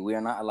technology. We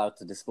are not allowed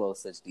to disclose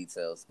such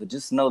details, but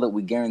just know that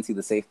we guarantee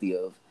the safety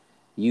of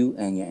you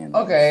and your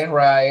animals. Okay,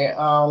 right.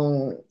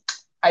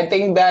 I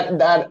think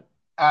that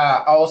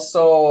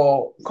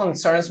also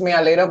concerns me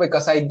a little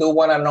because I do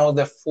want to know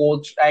the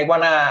full. I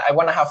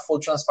wanna have full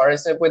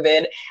transparency with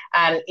it,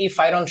 and if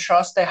I don't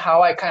trust it,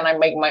 how can I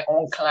make my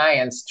own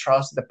clients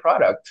trust the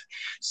product?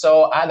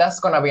 So that's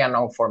gonna be a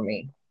no for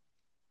me.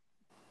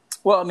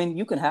 Well, I mean,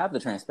 you can have the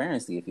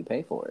transparency if you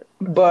pay for it.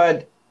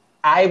 But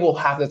I will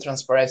have the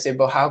transparency.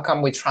 But how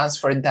can we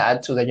transfer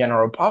that to the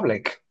general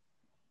public?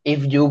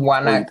 If you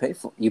wanna,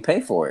 you pay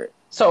for it.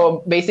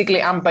 So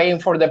basically, I'm paying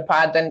for the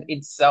patent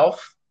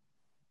itself.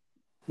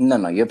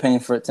 No, you're paying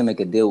for it to make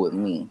a deal with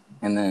me,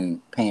 and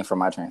then paying for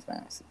my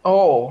transparency.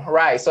 Oh,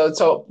 right.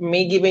 So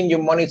me giving you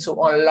money to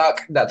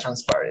unlock that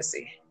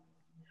transparency.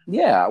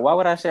 Yeah. Why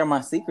would I share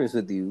my secrets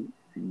with you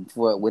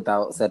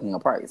without setting a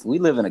price? We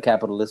live in a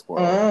capitalist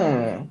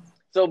world.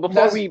 So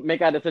before we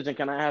make our decision,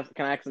 can I ask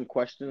some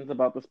questions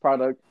about this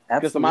product?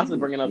 Because Tomas is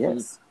bringing up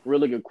some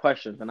really good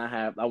questions, and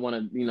I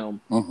want to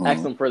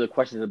ask some further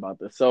questions about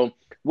this. So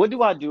what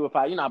do I do if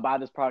I buy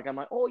this product? I'm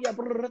like, oh yeah,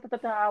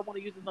 I want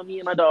to use this on me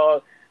and my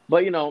dog,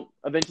 but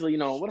eventually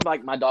what if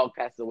like my dog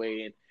passes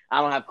away and I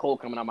don't have coal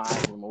coming out my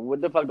eyes anymore? What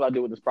the fuck do I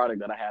do with this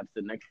product that I have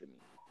sitting next to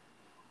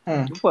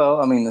me?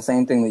 Well, I mean the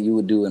same thing that you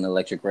would do an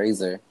electric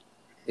razor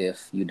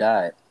if you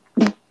died.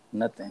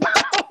 Nothing.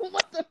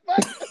 What the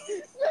fuck?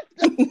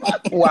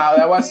 Wow,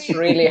 that was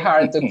really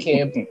hard to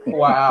keep.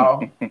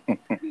 Wow.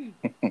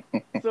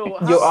 So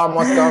You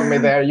almost got me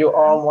there. You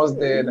almost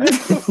did.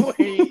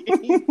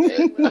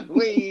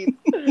 wait.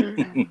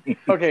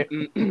 Okay,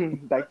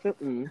 back to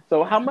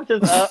so how much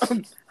does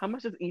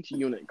each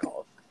unit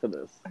cost for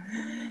this?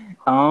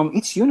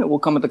 Each unit will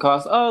come at the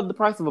cost of the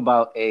price of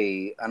about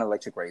an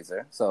electric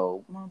razor.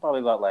 So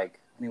probably about like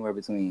anywhere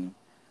between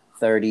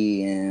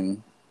 $30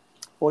 and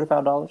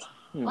 $45.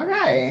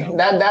 Okay,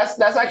 that's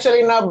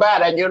actually not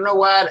bad. And you know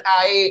what?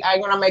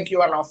 I'm gonna make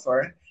you an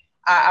offer.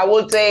 I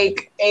will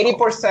take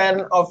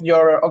 80% of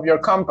your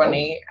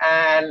company,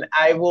 and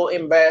I will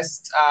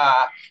invest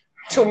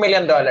 $2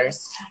 million.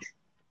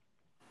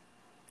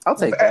 I'll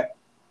take that.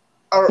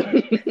 Or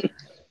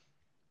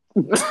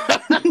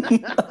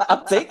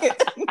I'll take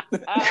it.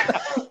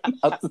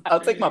 I'll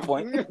take my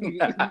point. Thank you.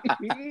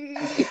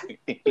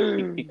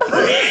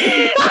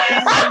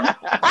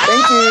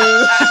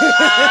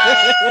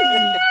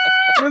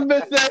 This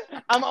bitch said,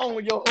 I'm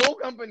on your whole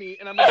company,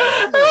 and I'm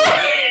gonna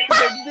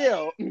big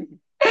deal.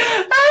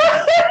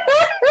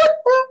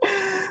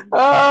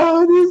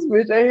 Oh, this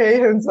bitch, I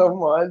hate him so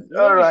much. You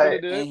know All what we right.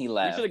 shoulda did? And he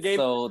laughed. Gave...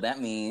 So that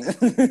means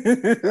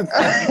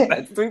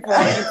that's 3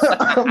 points.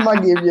 I'm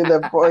gonna give you the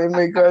point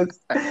because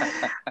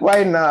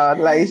why not?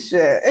 Like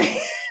shit.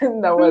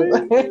 That was.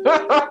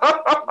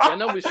 I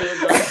know we should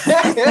have done.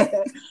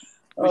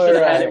 We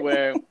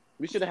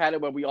should have had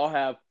it where we all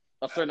have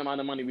a certain amount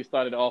of money we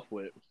started off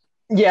with.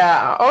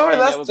 Yeah. Oh,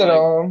 that's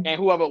true. Like, and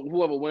whoever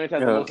wins has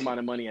the most amount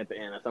of money at the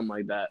end, or something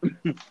like that.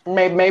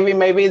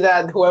 Maybe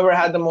that whoever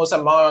had the most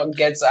amount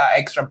gets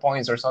extra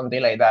points or something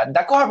like that.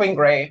 That could have been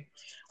great.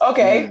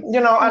 Okay,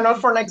 you know, and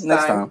not for next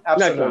time.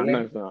 Absolutely.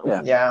 Next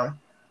time. Yeah.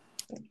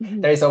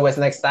 There is always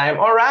next time.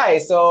 All right.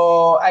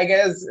 So I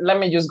guess let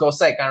me just go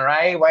second,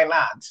 right? Why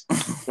not?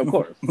 Of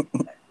course.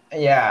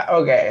 Yeah.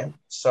 Okay.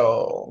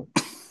 So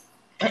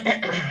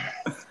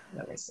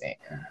let me see.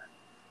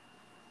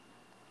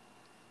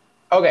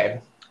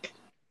 Okay.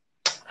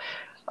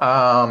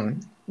 Hello,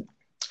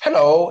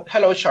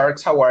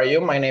 sharks. How are you?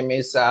 My name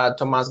is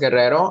Tomas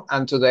Guerrero,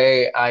 and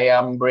today I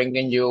am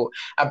bringing you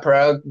a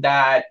product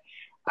that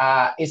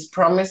is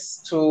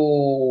promised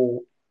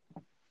to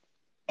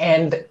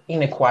end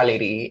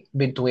inequality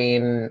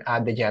between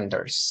the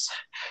genders.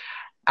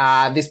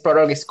 This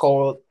product is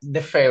called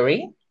The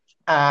Fairy.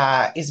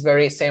 It's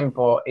very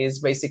simple. It's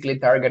basically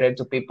targeted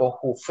to people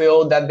who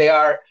feel that they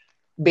are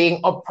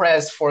being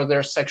oppressed for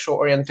their sexual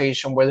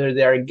orientation, whether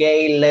they're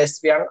gay,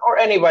 lesbian, or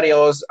anybody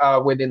else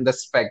within the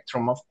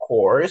spectrum, of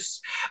course.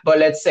 But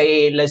let's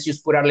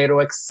just put a little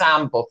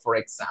example. For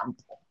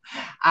example,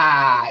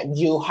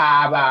 you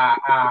have a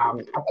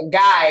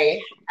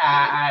guy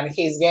and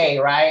he's gay,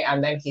 right?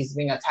 And then he's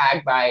being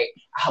attacked by a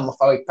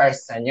homophobic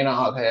person, you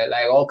know,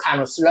 like all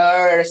kind of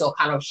slurs, all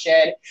kind of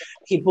shit.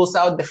 He pulls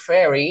out the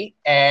fairy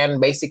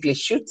and basically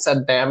shoots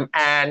at them,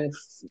 and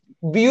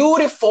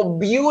beautiful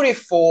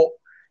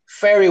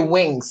fairy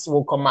wings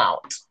will come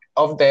out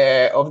of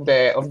the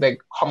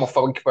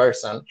homophobic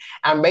person,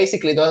 and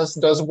basically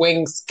those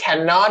wings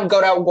cannot go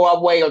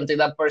away until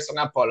that person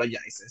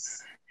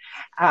apologizes.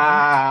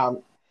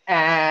 And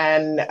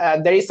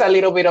there is a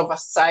little bit of a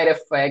side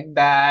effect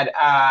that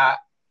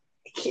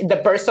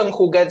the person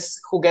who gets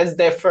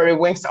the fairy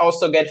wings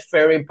also get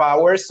fairy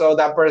powers, so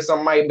that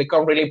person might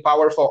become really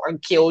powerful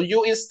and kill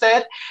you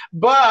instead.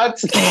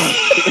 But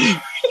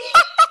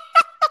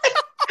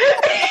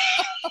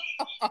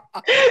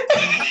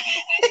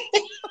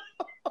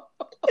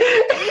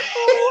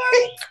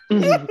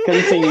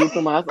Continue,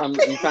 Tomas. I'm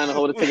trying to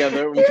hold it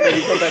together. I'm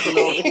pretty professional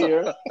over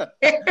here.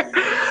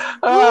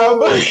 Oh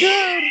my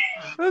God.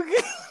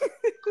 Okay.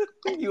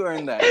 You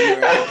earned that.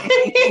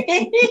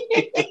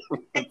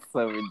 It's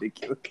so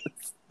ridiculous.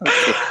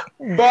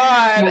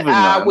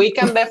 But we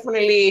can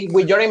definitely,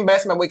 with your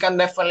investment, we can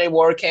definitely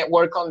work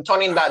on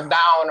toning that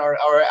down or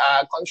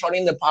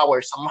controlling the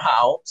power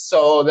somehow.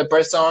 So the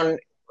person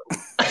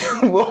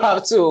will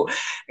have to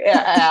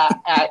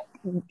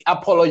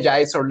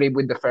apologize or live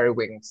with the fairy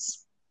wings.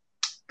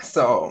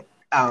 So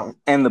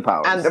and the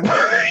power. And the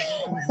power.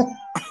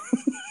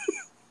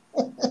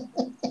 Oh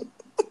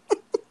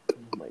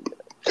my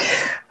God.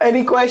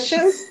 Any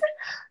questions?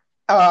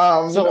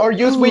 Or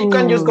we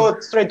can just go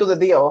straight to the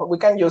deal. We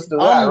can just do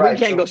that, right? We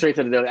can't go straight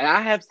to the deal. And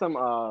I have some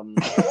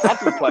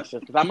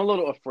questions because I'm a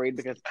little afraid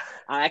because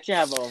I actually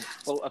have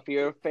a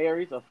fear of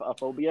fairies, a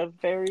phobia of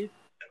fairies.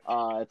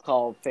 It's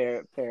called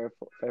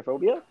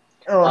fairphobia.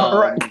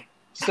 Right.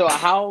 So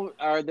how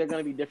are there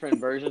going to be different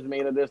versions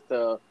made of this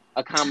to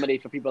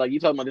accommodate for people? Like you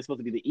talking about, this supposed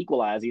to be the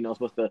equalizer,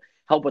 supposed to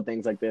help with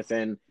things like this.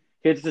 And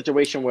here's a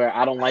situation where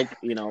I don't like,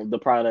 the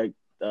product,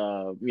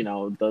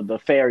 the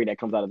fairy that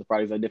comes out of the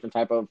product is a different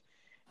type of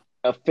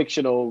a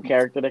fictional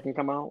character that can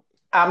come out.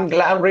 I'm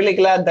really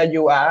glad that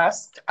you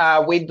asked.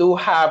 We do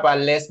have a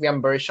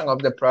lesbian version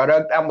of the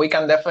product, and we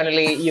can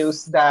definitely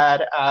use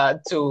that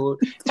to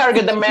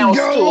target the males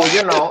too,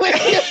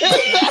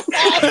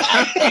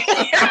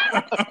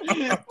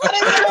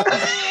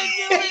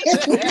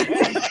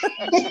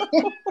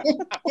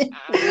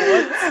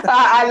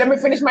 Let me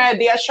finish my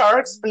idea,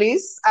 sharks,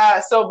 please.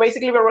 So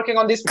basically, we're working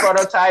on this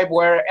prototype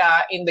where,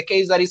 in the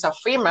case that is a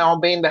female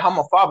being the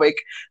homophobic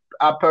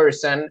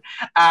person,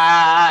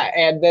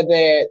 and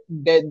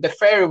the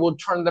fairy will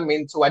turn them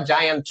into a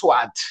giant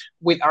twat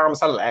with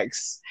arms and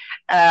legs.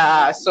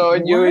 So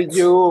you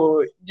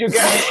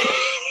get.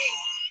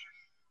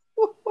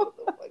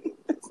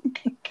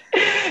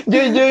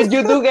 You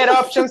do get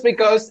options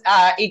because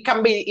it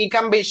can be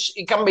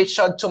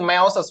shot to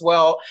males as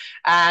well,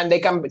 and they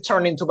can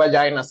turn into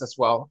vaginas as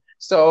well.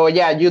 So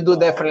yeah, you do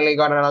definitely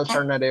got an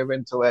alternative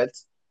into it.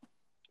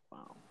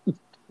 Wow.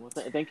 Well,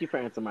 thank you for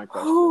answering my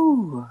question.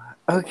 Ooh,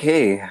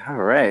 okay, all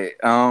right.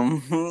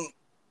 How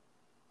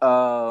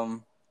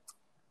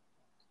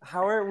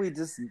are we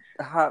just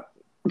I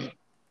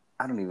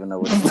don't even know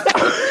what to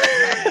start.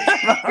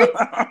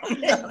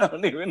 I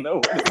don't even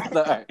know where to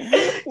start.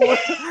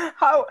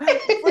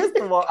 First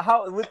of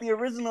all, with the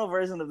original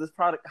version of this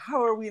product,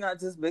 how are we not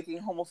just making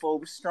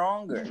homophobes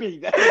stronger?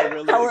 You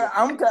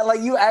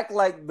act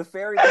like the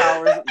fairy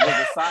powers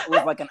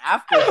was like an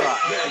afterthought.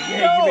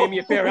 Yeah, you made me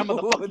a fairy. I'm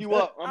gonna fuck you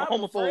up. I'm a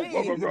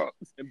homophobe.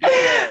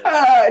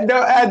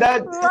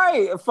 That's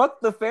right.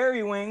 Fuck the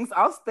fairy wings.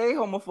 I'll stay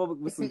homophobic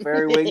with some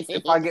fairy wings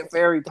if I get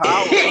fairy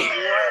powers.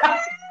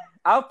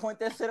 I'll point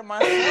that shit at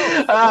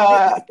myself.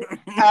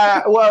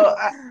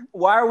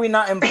 Why are we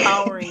not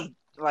empowering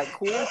like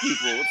cool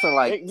people to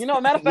like?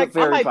 Matter of fact,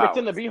 I might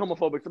pretend to be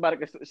homophobic. Somebody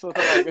can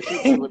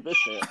shoot me with this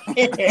shit.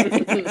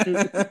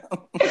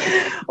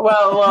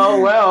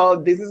 Well.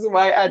 This is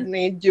why I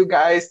need you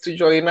guys to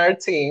join our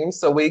team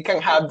so we can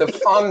have the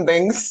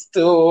fundings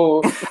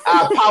to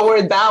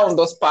power down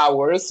those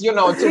powers. To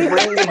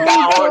bring it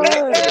down.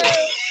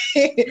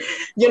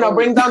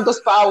 Bring down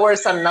those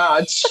powers a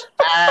notch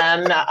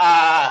and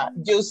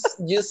just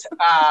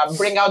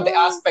bring out the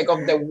aspect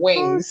of the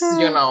wings,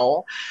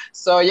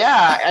 So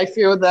yeah, I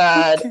feel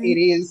that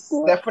it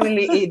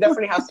definitely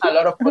has a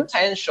lot of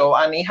potential,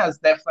 and it has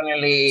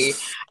definitely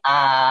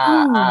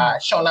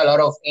shown a lot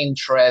of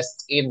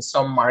interest in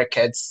some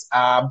markets.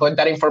 But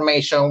that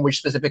information, which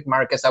specific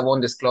markets, I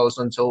won't disclose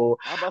until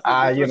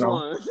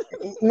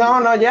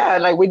No, yeah,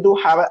 like we do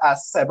have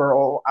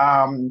several.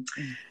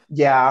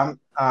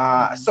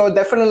 So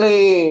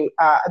definitely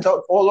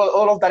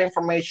all of that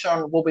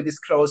information will be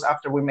disclosed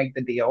after we make the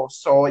deal.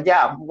 So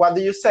yeah, what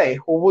do you say?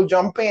 Who will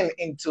jump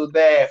into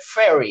the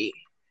fairy?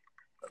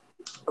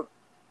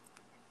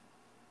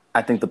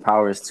 I think the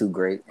power is too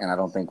great, and I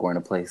don't think we're in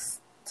a place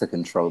to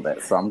control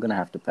that. So I'm gonna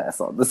have to pass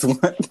on this one.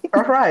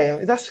 All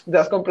right, that's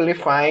completely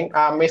fine,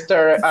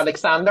 Mr.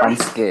 Alexander. I'm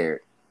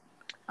scared.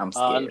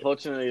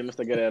 Unfortunately,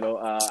 Mr. Guerrero,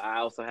 I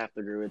also have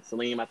to agree with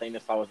Salim. I think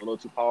this power is a little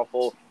too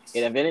powerful.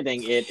 And if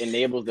anything, it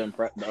enables the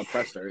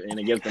oppressor and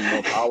it gives them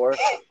more power.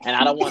 And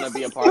I don't want to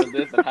be a part of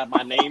this and have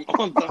my name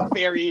on some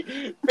fairy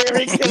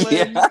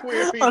killing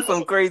queer people. On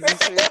some crazy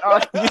shit.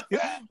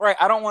 Right.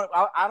 I don't want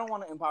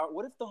to empower.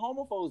 What if the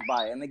homophobes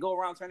buy it and they go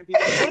around turning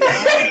people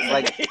into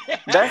like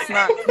that's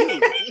not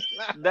cute.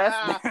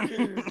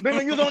 They're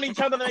gonna use on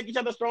each other to make each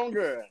other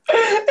stronger.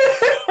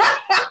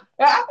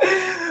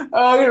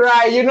 All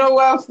right, you know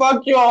what?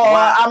 Fuck you all.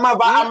 I'm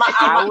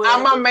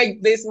gonna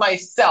make this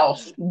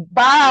myself.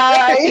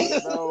 Bye.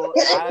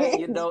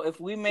 If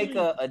we make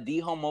a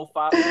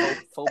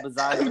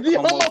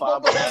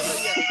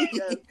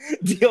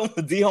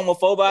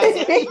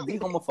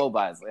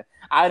dehomophobizer,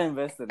 I'd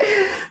invest in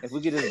it. If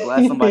we could just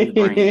blast somebody's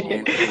brain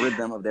and rid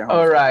them of their homophobia.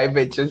 All right,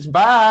 bitches.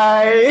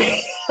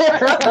 Bye.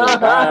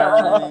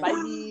 Bye.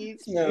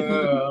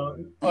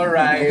 All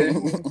right.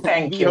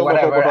 Thank you.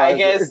 Whatever. I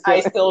guess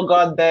I still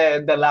got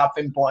the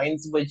laughing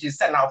points, which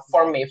is enough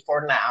for me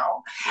for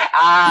now.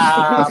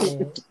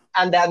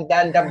 And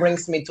that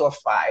brings me to a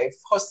 5.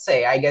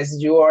 Jose, I guess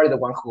you are the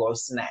one who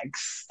goes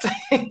next.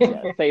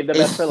 Save the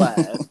best for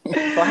last.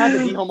 So I have the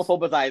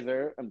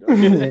dehomophobizer. I'm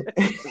joking.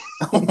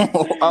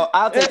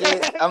 I'll take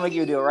it. I'm gonna give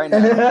you a deal right now.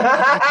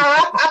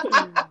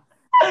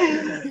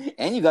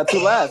 And you got 2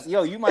 laughs.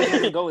 Yo, you might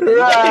have to go with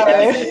that.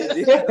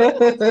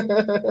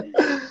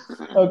 Right.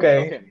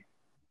 Okay.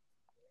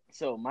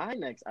 So my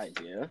next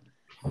idea.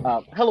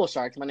 Hello,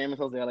 Sharks. My name is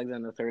Jose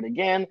Alexander III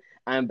again.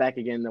 I'm back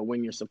again to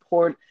win your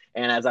support.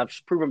 And as I've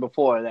proven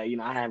before that,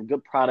 I have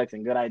good products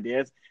and good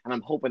ideas, and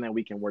I'm hoping that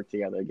we can work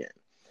together again.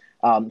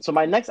 So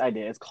my next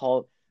idea is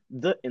called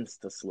the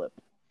Insta Slip.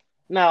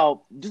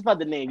 Now, just by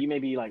the name, you may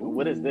be like,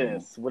 what is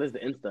this? What is the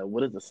Insta?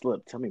 What is the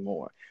Slip? Tell me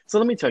more. So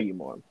let me tell you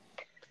more.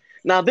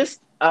 Now, this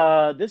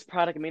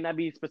product may not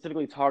be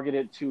specifically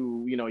targeted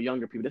to,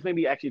 younger people. This may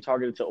be actually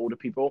targeted to older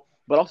people,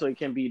 but also it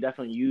can be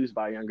definitely used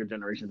by younger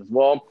generations as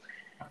well.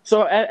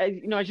 So,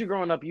 as you're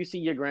growing up, you see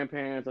your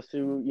grandparents,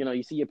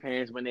 you see your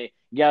parents when they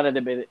get out of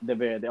the bed,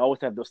 they always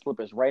have those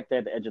slippers right there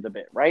at the edge of the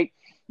bed, right?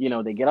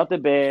 They get out the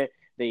bed,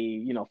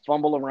 they,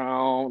 fumble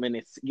around, and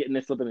they get in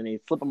their slipper, and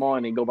they slip them on,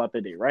 and they go about their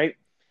day, right?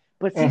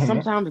 But see,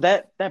 sometimes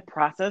that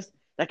process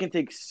that can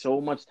take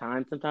so much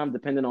time sometimes,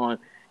 depending on,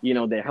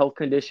 their health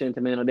condition,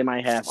 depending on they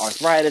might have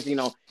arthritis,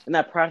 and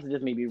that process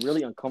just may be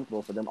really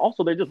uncomfortable for them.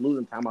 Also, they're just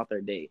losing time out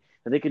their day.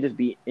 So they could just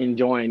be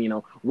enjoying,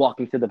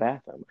 walking to the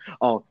bathroom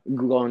or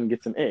go and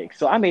get some eggs.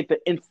 So I made the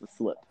Insta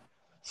Slip.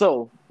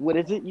 So what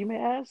is it, you may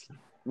ask?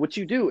 What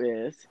you do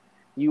is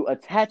you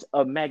attach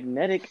a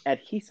magnetic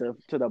adhesive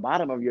to the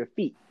bottom of your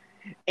feet,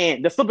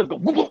 and the slippers go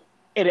boom, boom,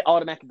 and it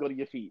automatically go to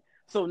your feet.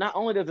 So not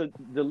only does it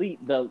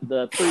delete the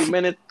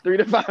 3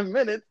 to 5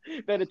 minutes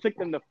that it took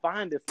them to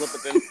find this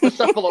slippers and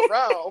shuffle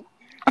around.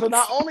 So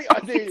not only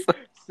are they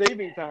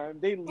saving time,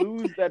 they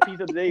lose that piece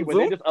of the day where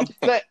they're just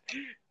upset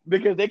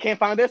because they can't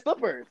find their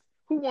slippers.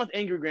 Who wants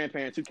angry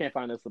grandparents who can't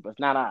find their slippers?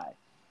 Not I.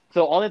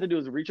 So all they have to do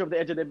is reach over the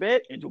edge of their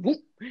bed and whoop,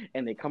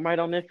 and they come right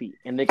on their feet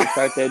and they can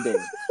start their day.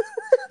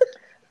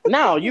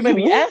 Now you may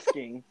be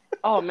asking,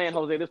 oh man,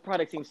 Jose, this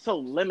product seems so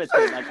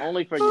limited, like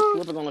only for your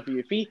slippers, only for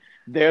your feet.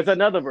 There's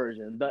another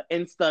version, the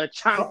Insta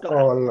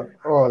Chancla.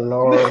 Oh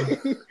Lord.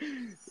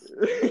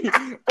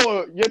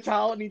 Or your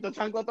child needs a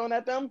chancla thrown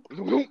at them.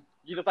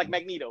 You just like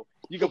Magneto.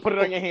 You can put it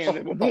on your hand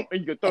and you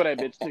can throw that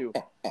bitch too.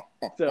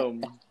 So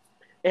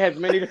it has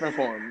many different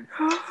forms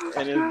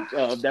and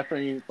it's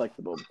definitely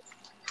flexible.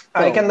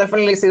 I can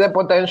definitely see the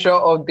potential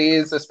of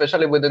this,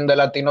 especially within the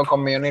Latino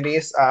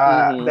communities.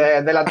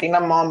 The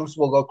Latina moms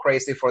will go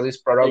crazy for this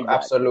product,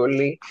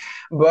 absolutely.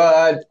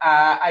 But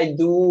I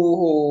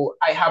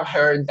have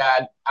heard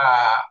that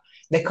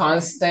the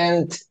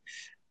constant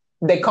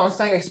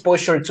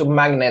exposure to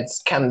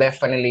magnets can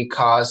definitely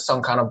cause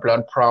some kind of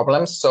blood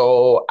problems.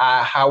 So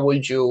how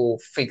would you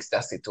fix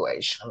that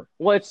situation?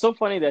 Well, it's so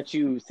funny that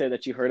you said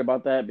that you heard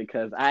about that,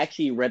 because I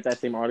actually read that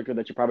same article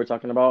that you're probably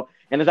talking about,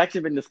 and it's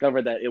actually been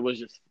discovered that it was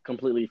just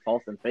completely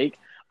false and fake.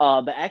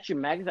 The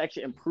magnets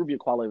actually improve your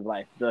quality of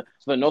life. So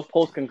the North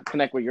Poles can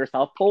connect with your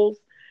South Poles,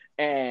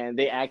 and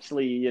they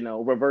actually,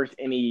 reverse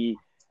any,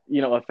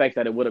 effects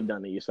that it would have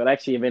done to you. So it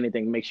actually, if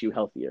anything, makes you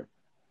healthier.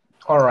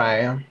 All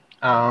right.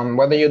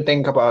 What do you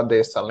think about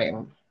this,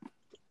 Salim?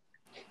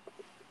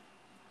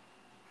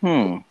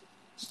 Can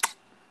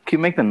you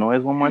make the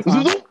noise one more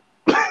time?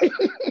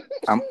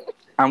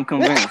 I'm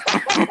convinced.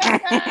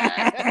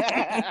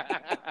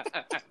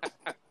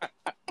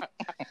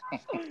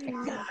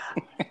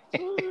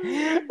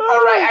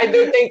 All right, I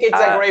do think it's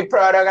a great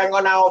product. I'm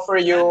gonna offer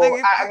you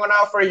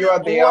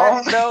a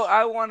deal. No,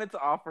 I wanted to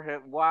offer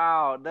him.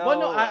 Wow. No. Well,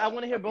 no, I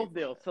want to hear both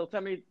deals. So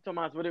tell me,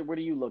 Tomas, what are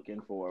you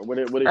looking for? What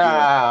is your...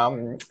 I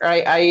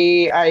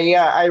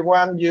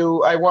want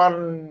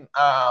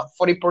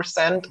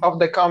 40% of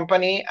the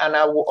company, and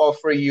I will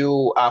offer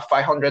you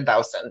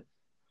 500,000.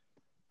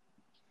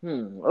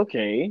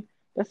 Okay,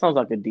 that sounds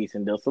like a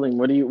decent deal. Salim,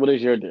 what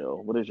is your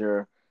deal? What is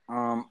your...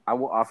 I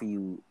will offer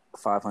you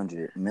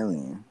 500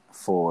 million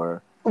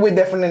for... We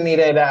definitely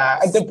needed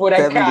to put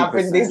a cap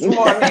in this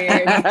morning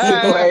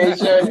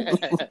situation.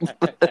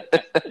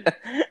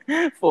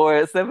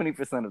 For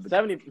 70% of the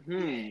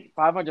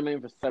 500 million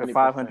for 70%.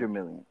 500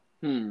 million.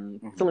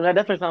 So that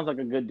definitely sounds like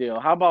a good deal.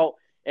 How about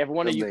if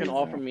one of you can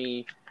offer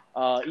me,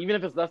 even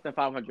if it's less than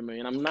 500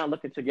 million? I'm not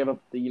looking to give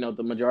up the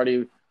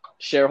majority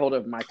shareholder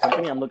of my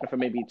company. I'm looking for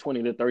maybe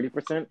 20 to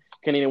 30%.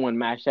 Can anyone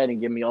match that and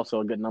give me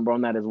also a good number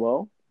on that as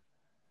well?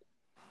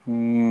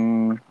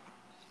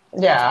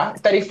 Yeah,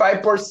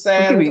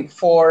 35%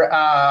 for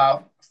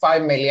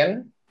 5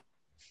 million.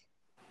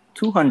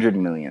 200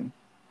 million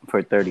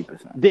for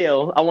 30%.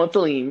 Deal. I want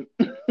Salim.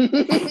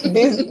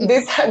 These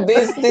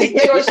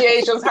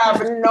negotiations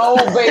have no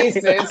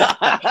basis.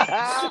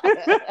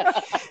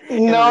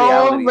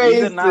 No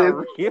basis.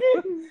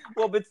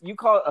 Well, but you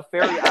call it a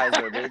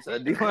fairyizer, bitch.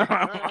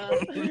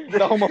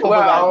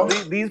 Well,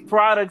 these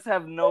products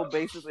have no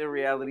basis in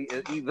reality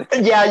either.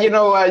 Yeah, you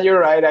know what? You're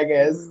right, I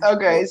guess.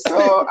 Okay,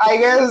 so I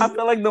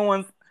feel like the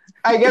ones...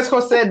 I guess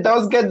Jose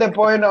does get the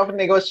point of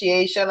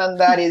negotiation, and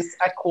that is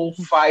a cool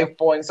 5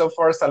 points. So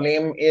for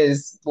Salim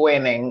is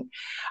winning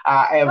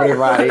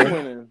everybody.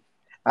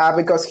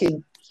 Because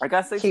he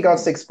got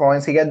 6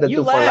 points. He got the 2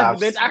 for laughs.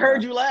 Bitch. I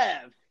heard you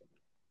laugh.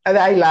 And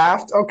I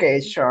laughed.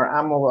 Okay, sure.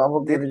 I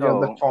will give you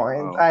the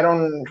point. I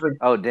don't.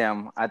 Oh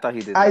damn! I thought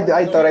he did.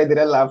 I thought I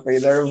didn't laugh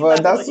either,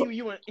 but that's.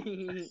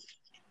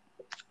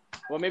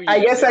 Well, maybe I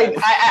guess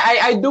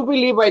I do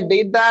believe I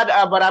did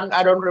that, but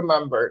I don't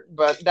remember.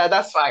 But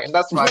that's fine.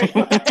 That's fine.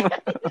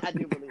 I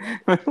do believe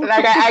it.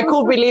 Like I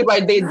could believe I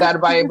did that,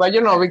 but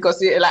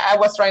because I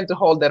was trying to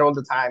hold it all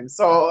the time.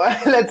 So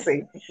let's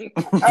see.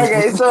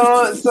 Okay,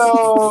 so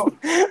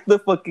the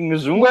fucking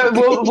Zoom.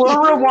 We'll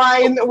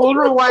rewind. We'll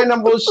rewind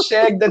and we'll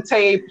check the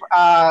tape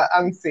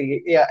and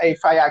see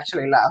if I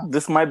actually laugh.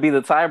 This might be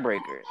the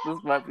tiebreaker.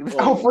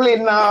 Hopefully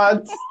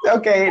not.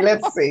 Okay,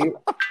 let's see.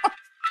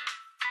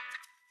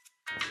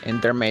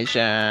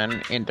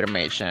 Intermission.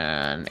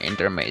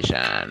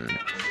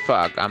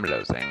 Fuck, I'm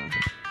losing.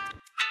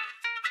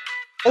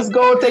 Let's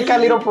go take a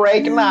little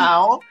break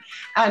now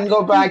and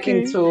go back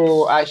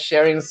into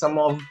sharing some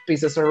of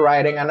pieces of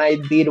writing. And I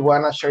did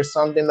want to share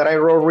something that I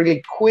wrote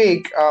really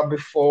quick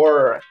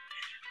before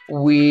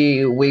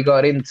we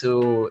got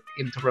into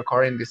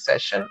recording this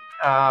session.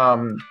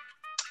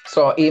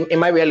 So it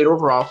might be a little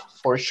rough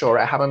for sure.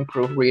 I haven't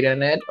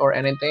proofreading it or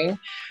anything,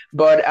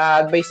 but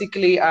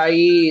basically,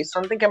 I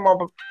something came up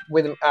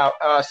with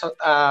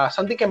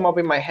something came up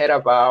in my head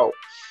about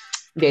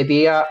the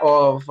idea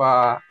of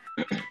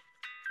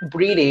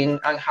breathing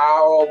and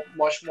how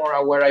much more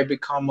aware I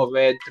become of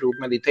it through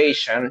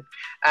meditation.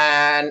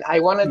 And I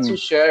wanted to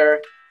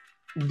share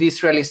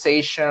this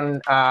realization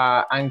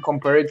and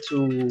compare it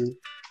to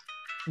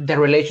the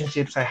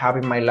relationships I have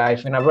in my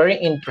life in a very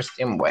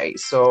interesting way.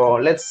 So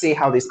let's see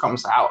how this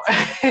comes out.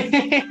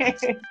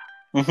 Okay.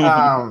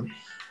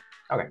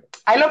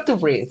 I love to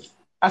breathe.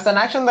 As an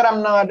action that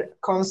I'm not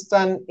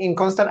constant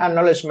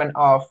acknowledgement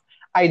of,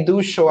 I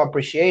do show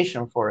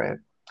appreciation for it.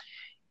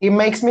 It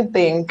makes me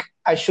think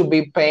I should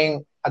be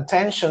paying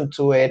attention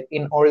to it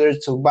in order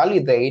to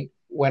validate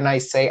when I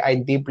say I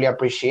deeply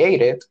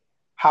appreciate it.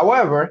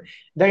 However,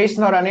 there is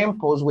not an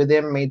impulse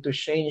within me to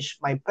change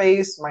my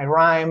pace, my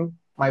rhyme,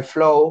 my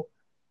flow,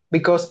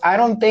 because I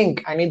don't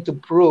think I need to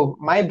prove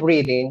my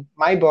breathing,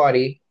 my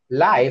body,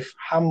 life,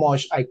 how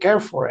much I care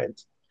for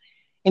it.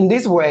 In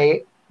this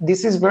way,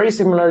 this is very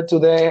similar to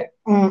the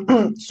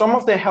some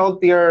of the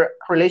healthier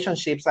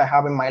relationships I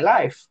have in my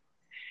life.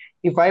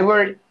 If I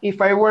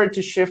were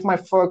to shift my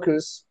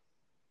focus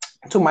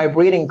to my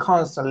breathing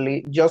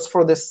constantly just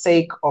for the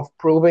sake of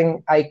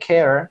proving I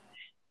care,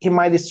 it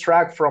might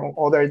distract from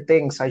other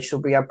things I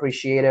should be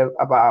appreciative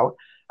about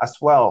as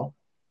well.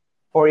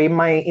 Or it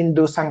might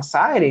induce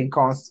anxiety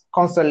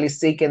constantly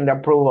seeking the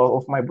approval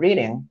of my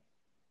breathing.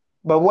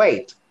 But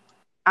wait,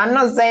 I'm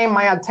not saying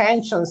my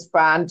attention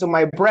span to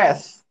my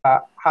breath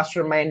has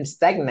remained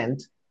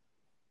stagnant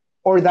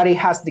or that it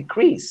has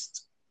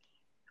decreased.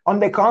 On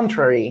the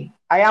contrary,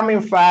 I am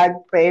in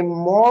fact paying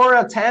more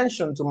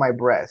attention to my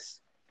breath.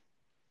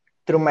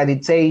 Through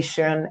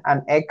meditation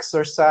and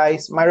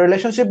exercise, my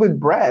relationship with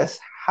breath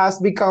has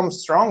become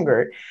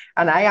stronger,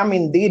 and I am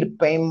indeed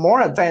paying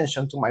more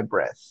attention to my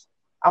breath.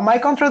 Am I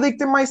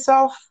contradicting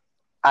myself?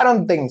 I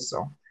don't think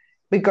so.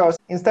 Because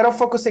instead of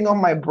focusing on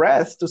my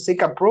breath to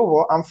seek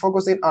approval, I'm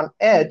focusing on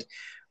it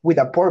with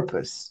a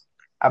purpose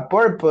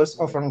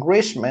of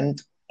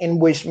enrichment in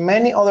which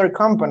many other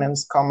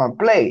components come and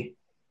play.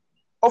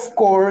 Of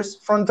course,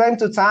 from time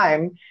to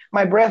time,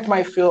 my breath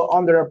might feel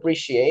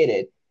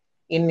underappreciated,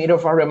 in need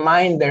of a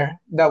reminder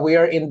that we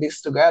are in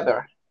this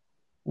together,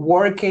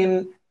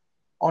 working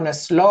on a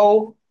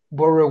slow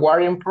but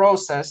rewarding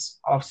process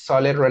of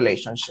solid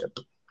relationship.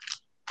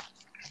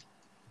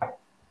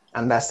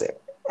 And that's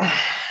it.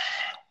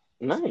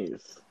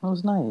 Nice. That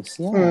was nice.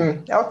 Yeah.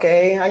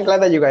 Okay, I'm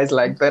glad that you guys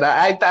liked it.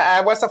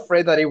 I was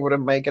afraid that it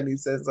wouldn't make any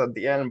sense at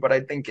the end, but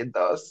I think it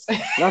does.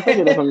 I think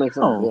it doesn't make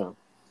sense. Oh.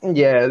 Yeah.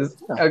 Yes.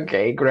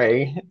 Okay,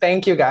 great.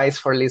 Thank you guys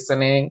for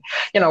listening.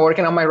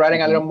 Working on my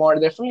writing a little more.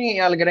 Definitely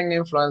getting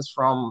influence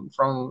from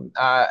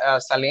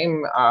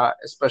Salim,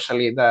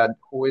 especially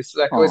who is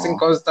in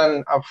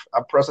constant of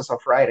a process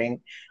of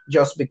writing,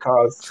 just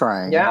because.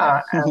 Trying.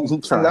 Yeah,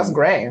 and that's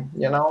great.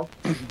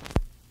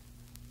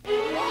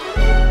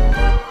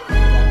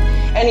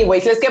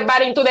 Anyways, let's get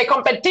back into the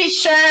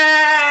competition.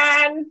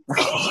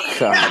 Oh,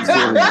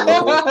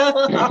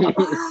 God.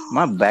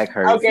 My back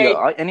hurts. Okay.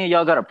 Yo, any of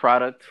y'all got a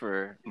product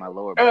for my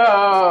lower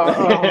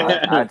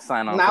back? I'd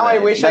sign on. Now I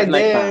wish I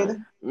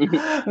did.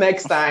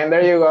 Next time.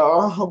 There you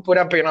go. Put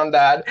a pin on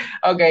that.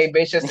 Okay,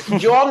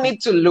 bitches. You all need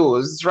to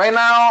lose. Right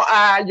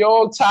now,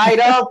 you're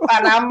tied up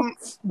and I'm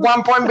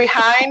 1 point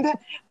behind.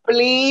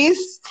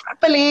 Please,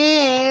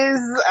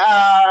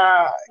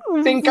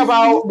 think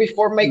about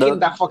before making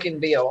that fucking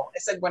deal.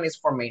 Except when it's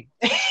for me.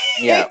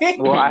 Yeah.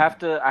 Well, I have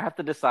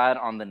to decide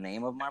on the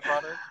name of my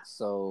product.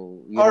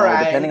 So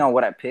depending on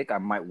what I pick, I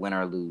might win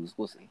or lose.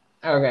 We'll see.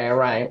 Okay,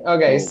 right.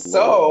 Okay,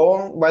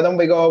 so why don't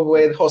we go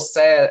with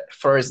Jose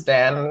first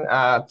then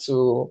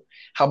to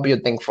help you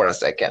think for a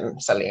second,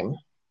 Salim.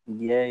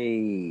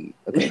 Yay.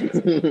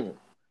 Okay.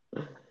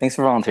 Thanks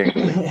for volunteering.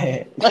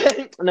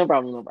 No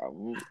problem.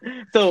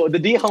 So the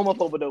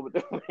de-homophobe over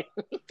the way.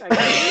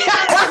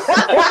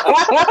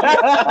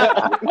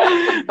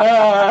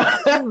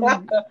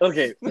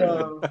 Okay.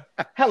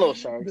 Hello,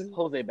 Sharks.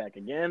 Jose back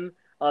again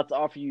to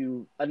offer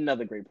you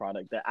another great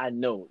product that I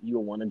know you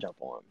will want to jump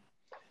on.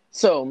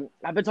 So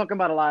I've been talking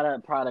about a lot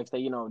of products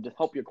that, just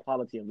help your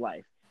quality of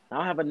life.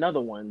 Now I have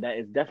another one that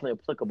is definitely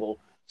applicable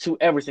to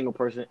every single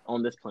person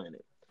on this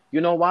planet.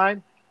 You know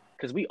why?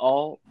 Because we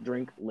all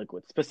drink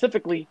liquids,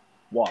 specifically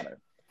water.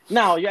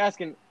 Now, you're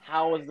asking,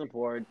 how is it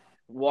important?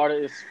 Water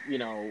is,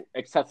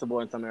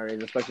 accessible in some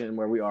areas, especially in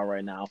where we are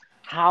right now.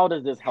 How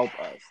does this help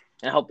us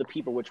and help the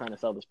people we're trying to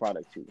sell this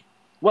product to?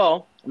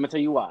 Well, I'm going to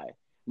tell you why.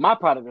 My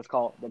product is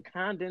called the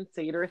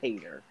Condensator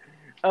Hater.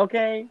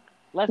 Okay?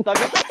 Let's talk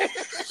about it.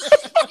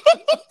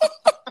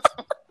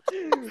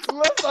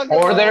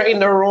 Order in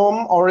the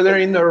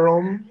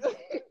room.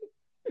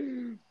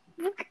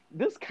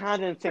 This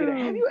condensator,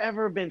 have you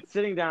ever been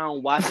sitting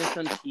down watching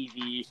some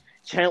TV,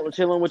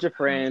 chilling with your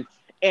friends,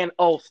 and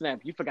oh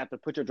snap, you forgot to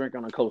put your drink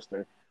on a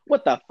coaster?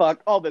 What the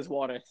fuck? All this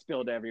water is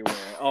spilled everywhere.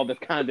 All this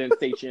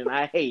condensation.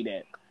 I hate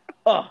it.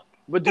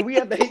 But do we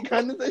have to hate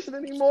condensation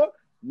anymore?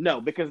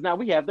 No, because now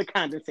we have the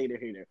condensator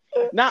heater.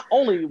 Not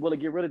only will it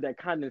get rid of that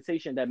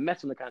condensation, that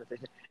mess from the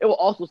condensation, it will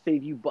also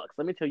save you bucks.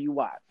 Let me tell you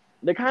why.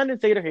 The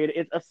condensator heater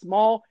is a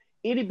small,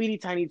 itty bitty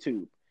tiny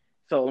tube.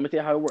 So let me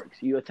tell you how it works.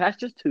 You attach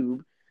this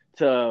tube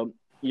to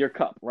your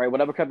cup, right?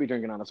 Whatever cup you're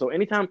drinking on. So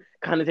anytime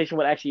condensation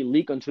would actually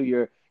leak onto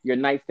your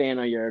nightstand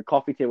or your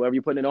coffee table, wherever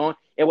you put it on,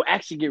 it will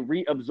actually get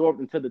reabsorbed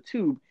into the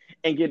tube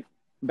and get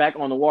back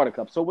on the water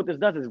cup. So what this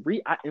does is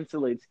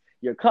re-insulates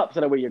your cup, so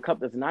that way your cup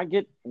does not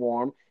get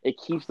warm. It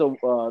keeps the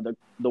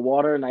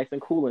water nice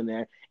and cool in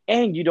there,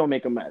 and you don't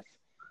make a mess.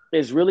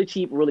 It's really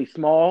cheap, really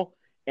small,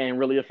 and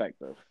really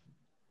effective.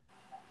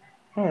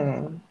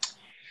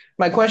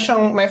 My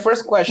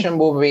first question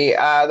will be: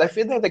 I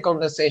feel that the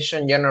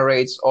condensation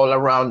generates all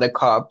around the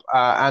cup,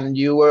 and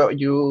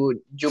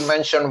you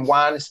mentioned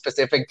one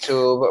specific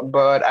tube,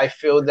 but I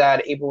feel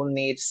that it will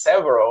need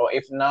several,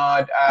 if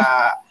not.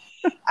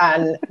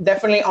 And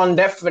definitely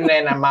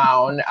indefinite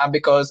amount,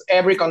 because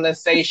every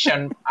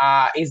condensation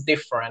is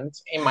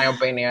different, in my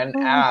opinion.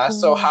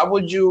 So how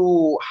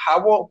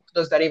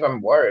does that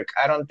even work?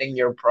 I don't think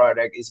your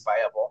product is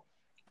viable.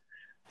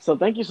 So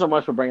thank you so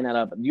much for bringing that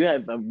up. You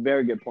have a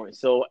very good point.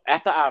 So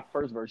after our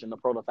first version, the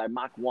prototype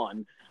Mach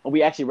 1,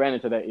 we actually ran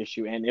into that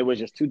issue, and it was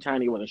just too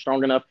tiny, it wasn't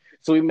strong enough.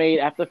 So we made,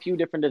 after a few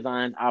different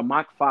designs, our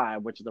Mach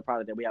 5, which is the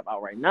product that we have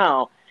out right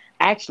now,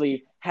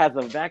 actually has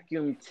a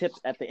vacuum tip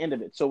at the end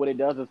of it. So what it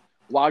does is,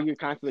 while you're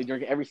constantly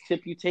drinking, every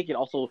sip you take, it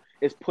also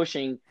is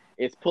pulling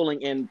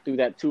in through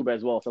that tube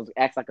as well. So it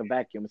acts like a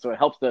vacuum. So it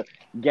helps to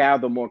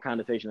gather more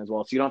condensation as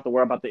well. So you don't have to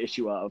worry about the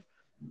issue of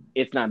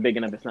it's not big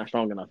enough, it's not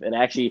strong enough. It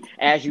actually,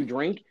 as you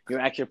drink, you're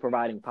actually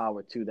providing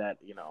power to that,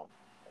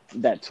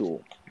 that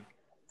tool.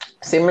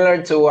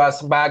 Similar to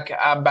us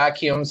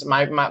vacuums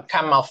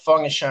can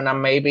malfunction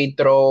and maybe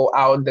throw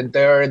out the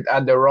dirt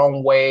the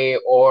wrong way,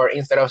 or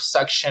instead of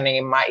suctioning,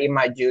 it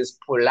might just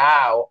pull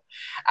out.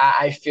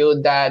 I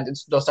feel that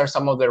those are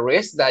some of the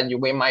risks that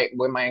we might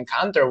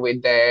encounter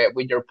with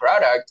your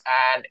product,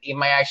 and it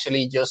might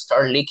actually just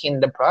start leaking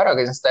the product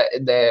instead,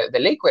 the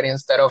liquid,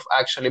 instead of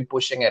actually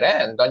pushing it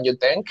in. Don't you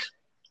think?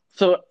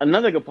 So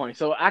another good point.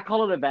 So I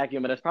call it a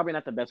vacuum, but that's probably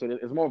not the best way.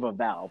 It's more of a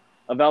valve.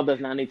 A valve does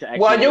not need to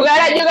actually. Well, you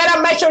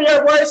gotta make sure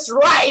your words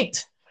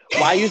right.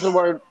 Why use the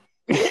word?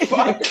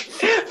 Fuck.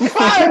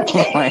 I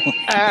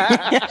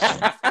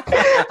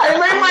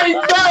made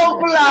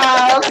myself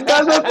laugh. That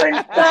doesn't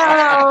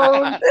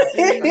count.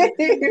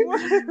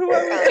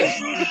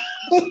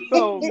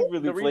 Oh, you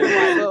really played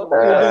you're doing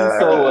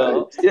so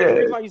well. The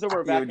reason why I use the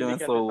word vacuum doing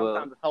because so it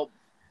sometimes helps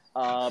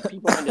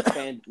people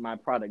understand my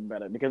product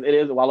better, because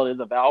while it is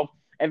a valve,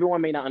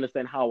 everyone may not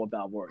understand how a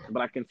valve works,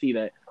 but I can see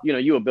that,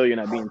 you a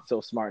billionaire being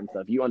so smart and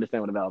stuff, you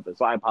understand what a valve is.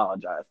 So I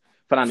apologize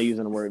for not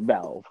using the word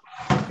valve.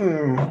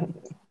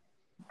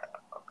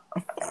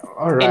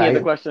 All right. Any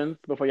other questions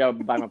before y'all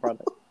buy my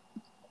product?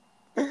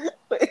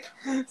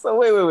 So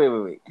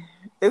wait.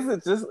 Is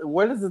it just,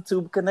 where does the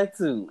tube connect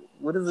to?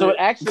 What is it? So it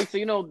actually,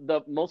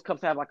 the most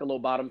cups have like a little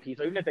bottom piece,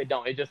 or even if they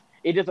don't, it just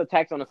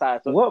attacks on the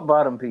side. So what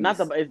bottom piece?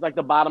 It's like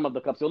the bottom of the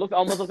cup. So it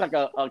almost looks like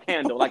a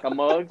candle, like a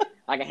mug,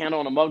 like a handle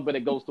on a mug, but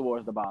it goes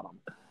towards the bottom.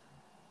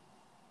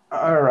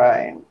 All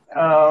right.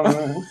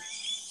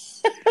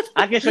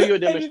 I can show you a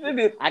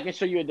demonstration. I can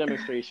show you a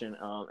demonstration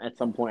at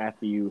some point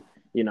after you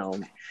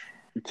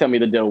tell me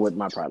the deal with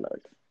my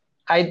product.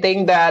 I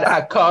think that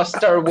a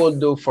coaster will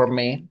do for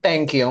me.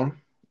 Thank you.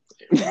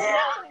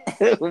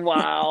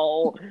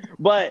 Wow.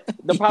 But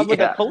the problem with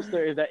that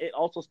coaster is that it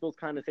also spills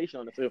condensation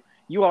on it. So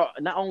you are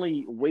not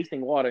only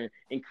wasting water,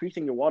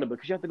 increasing your water,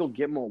 because you have to go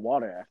get more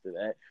water after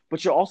that,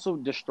 but you're also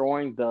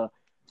destroying the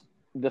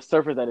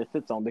surface that it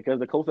sits on, because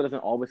the coaster doesn't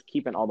always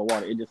keep in all the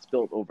water. It just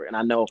spills over. And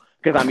I know,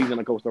 because I'm using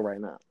a coaster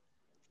right now.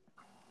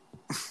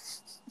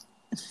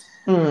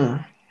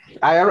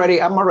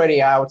 I'm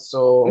already out,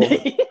 so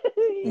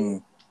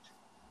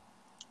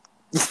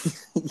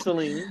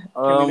Celine,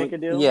 can we make a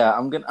deal? Yeah,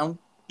 I'm gonna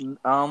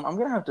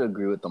have to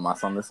agree with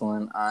Tomas on this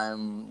one.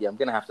 I'm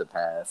gonna have to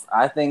pass.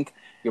 I think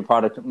your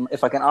product,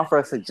 if I can offer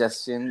a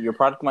suggestion, your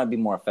product might be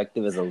more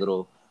effective as a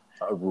little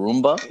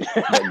Roomba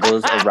that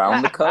goes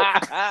around the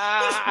cup.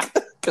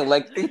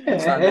 Collecting.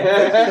 Goes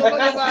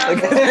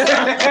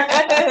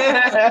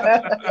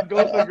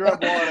to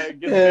grab water and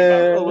gets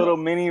a little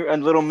mini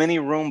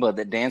Roomba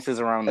that dances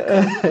around the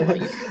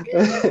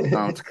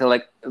cup to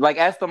collect. Like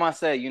as Tomas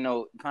said,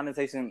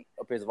 condensation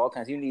appears of all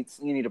kinds. You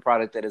need a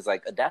product that is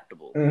like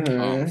adaptable.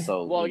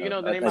 So the name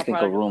of my product is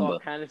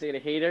called Condensator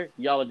Hater.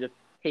 Y'all are just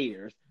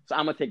haters. So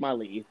I'm gonna take my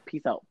leave.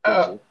 Peace out.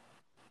 All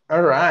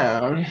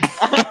right.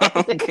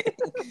 Okay.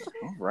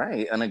 All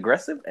right. An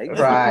aggressive exit.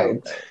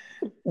 Right.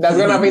 That's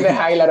gonna be the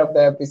highlight of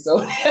the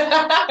episode.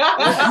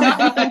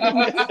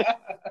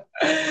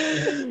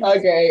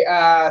 Okay,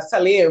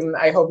 Salim,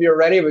 I hope you're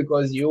ready,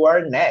 because you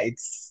are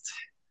next.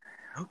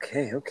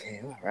 Okay,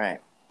 all right.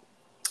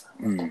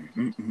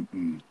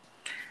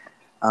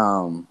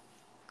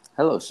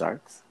 Hello,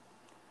 sharks.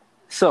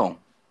 So,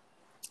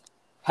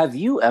 have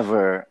you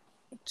ever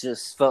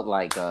just felt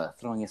like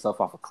throwing yourself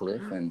off a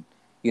cliff, and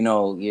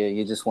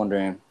you're just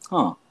wondering,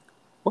 what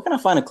can I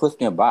find a cliff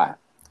nearby?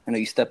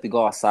 you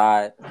go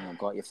outside,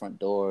 go out your front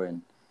door,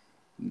 and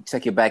you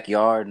check your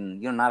backyard,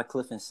 and not a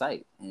cliff in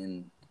sight,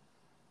 and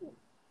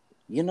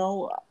you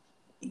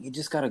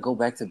just gotta go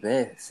back to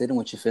bed, sitting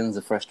with your feelings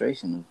of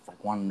frustration, of like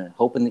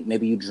hoping that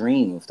maybe you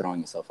dream of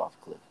throwing yourself off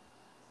a cliff,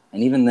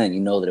 and even then, you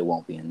know that it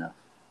won't be enough.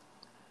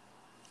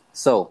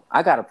 So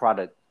I got a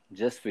product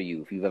just for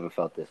you if you've ever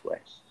felt this way.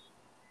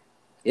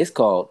 It's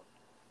called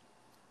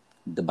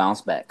the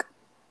Bounce Back,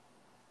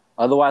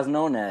 otherwise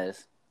known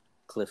as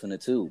Cliff in a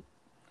Tube.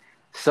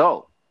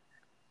 So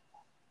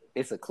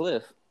it's a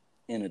cliff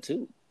in a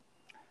tube.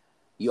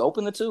 You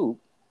open the tube,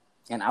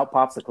 and out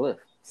pops a cliff,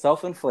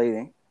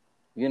 self-inflating.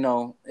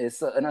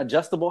 It's an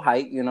adjustable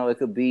height. It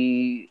could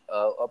be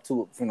up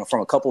to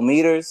from a couple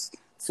meters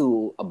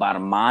to about a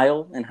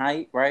mile in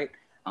height, right?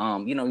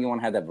 You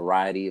want to have that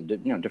variety of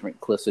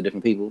different cliffs for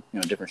different people,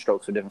 different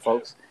strokes for different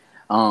folks.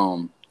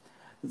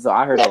 So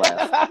I heard a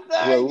laugh.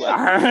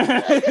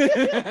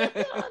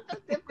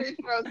 Different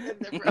strokes and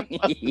different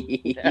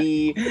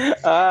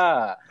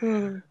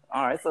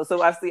all right.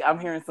 So I see I'm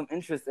hearing some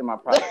interest in my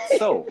product.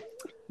 So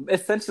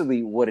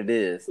essentially what it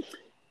is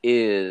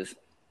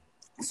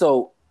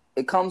so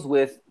it comes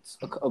with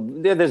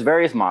there's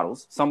various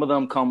models. Some of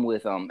them come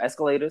with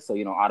escalators, so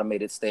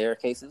automated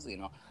staircases.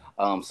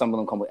 Some of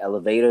them come with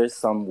elevators.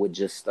 Some with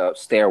just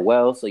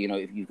stairwells, so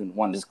if you can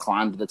want to just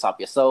climb to the top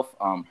yourself.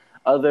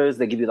 Others,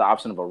 they give you the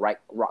option of a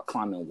rock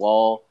climbing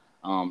wall.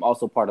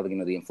 Also part of the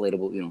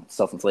inflatable,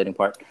 self-inflating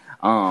part.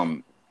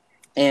 And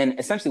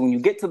essentially, when you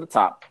get to the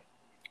top,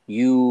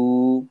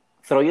 you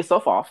throw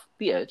yourself off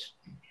the edge,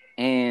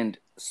 and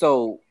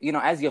so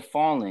as you're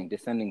falling,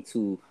 descending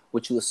to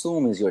what you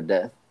assume is your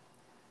death,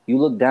 you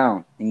look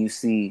down and you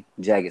see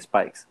jagged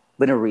spikes.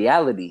 But in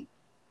reality,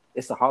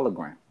 it's a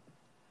hologram,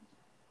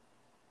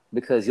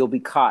 because you'll be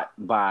caught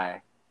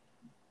by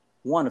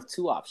one of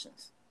two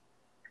options.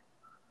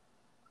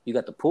 You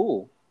got the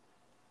pool,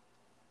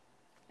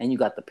 and you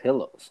got the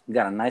pillows. You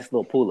got a nice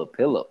little pool of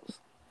pillows.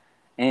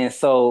 And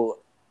so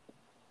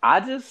I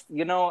just,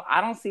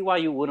 I don't see why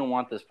you wouldn't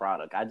want this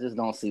product. I just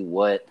don't see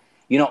what,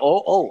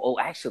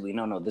 actually,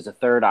 no, there's a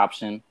third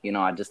option.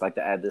 I'd just like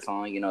to add this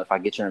on. If I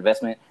get your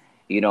investment,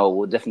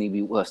 we'll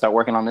definitely start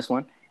working on this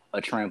one.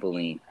 A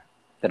trampoline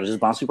that'll just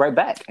bounce you right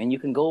back. And you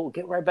can go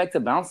get right back to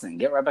bouncing,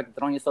 get right back to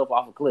throwing yourself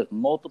off a cliff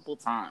multiple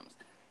times.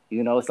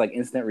 It's like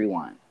instant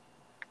rewind.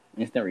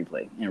 Instant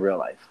replay in real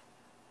life.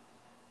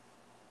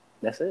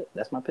 That's it.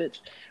 That's my pitch.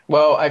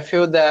 Well, I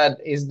feel that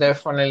it's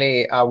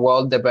definitely a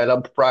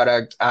well-developed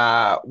product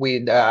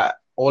with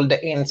all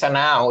the ins and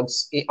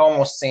outs. It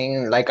almost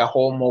seemed like a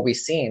whole movie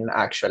scene,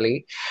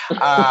 actually.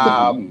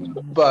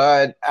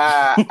 But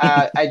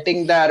I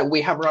think that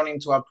we have run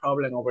into a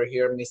problem over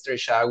here, Mr.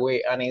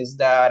 Shagui, and is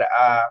that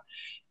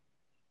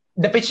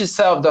the pitch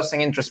itself doesn't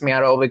interest me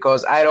at all,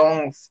 because I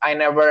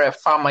never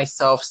found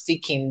myself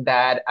seeking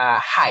that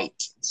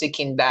height,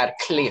 seeking that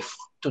cliff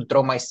to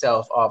throw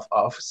myself off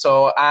of.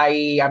 So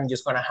I am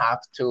just going to have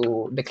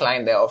to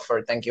decline the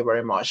offer. Thank you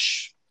very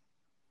much.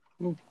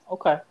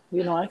 Okay.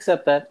 I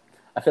accept that.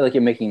 I feel like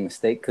you're making a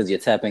mistake because you're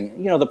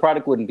tapping, the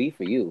product wouldn't be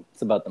for you.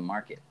 It's about the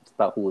market. It's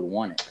about who would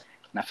want it.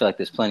 And I feel like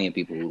there's plenty of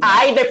people who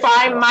I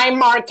define my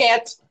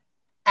market,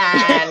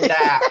 and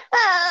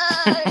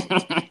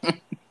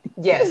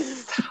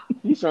yes.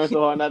 You're trying so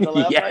hard not to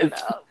laugh Yes. right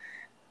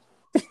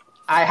now.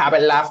 I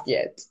haven't laughed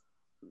yet.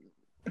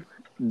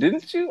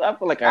 Didn't you? I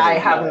feel like I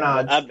have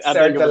not.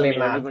 Certainly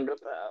not.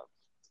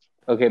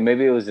 Okay,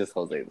 maybe it was just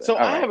Jose. Then. So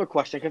I have a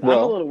question, because I'm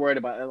a little worried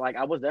about it. Like,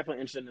 I was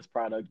definitely interested in this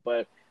product,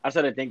 but I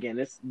started thinking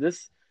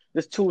this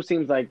tool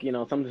seems like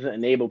something to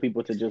enable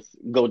people to just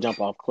go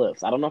jump off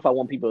cliffs. I don't know if I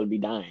want people to be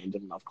dying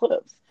jumping off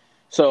cliffs.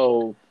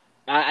 So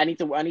I need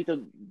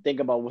to think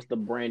about what's the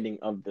branding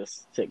of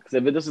this tick. Because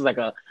if this is like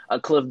a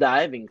cliff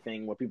diving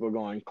thing where people are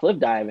going cliff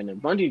diving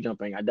and bungee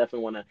jumping, I definitely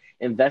want to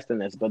invest in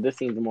this. But this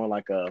seems more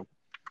like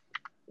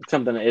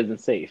something that isn't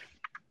safe.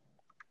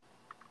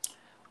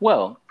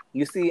 Well,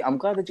 you see, I'm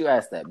glad that you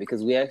asked that,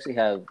 because we actually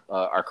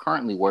are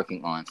currently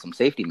working on some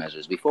safety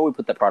measures before we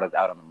put the product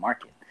out on the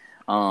market,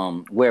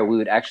 where we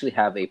would actually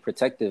have a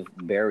protective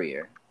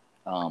barrier,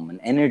 an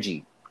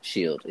energy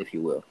shield, if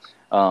you will,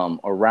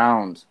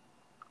 around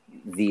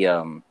the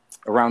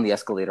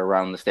escalator,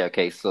 around the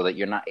staircase, so that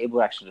you're not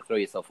able actually to throw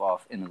yourself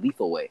off in a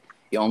lethal way.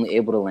 You're only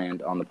able to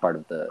land on the part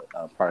of the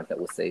product that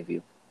will save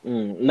you.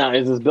 Now,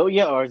 is this built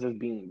yet, or is this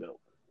being built?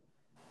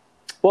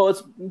 Well,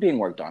 it's being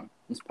worked on.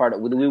 It's part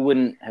of. We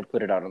wouldn't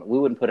put it out on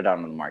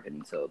the market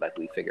until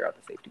we figure out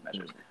the safety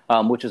measures.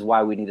 Which is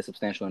why we need a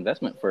substantial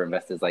investment for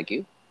investors like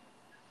you.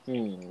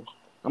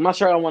 I'm not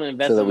sure I want to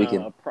invest in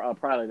a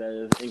product that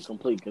is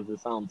incomplete, because it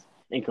sounds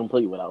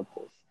incomplete without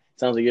this. It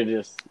sounds like you're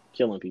just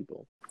killing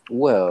people.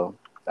 Well,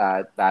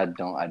 I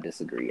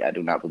disagree. I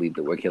do not believe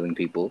that we're killing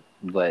people,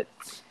 but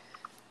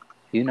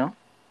it's not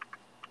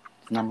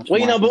much.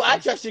 Well, but I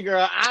trust you,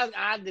 girl.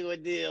 I do a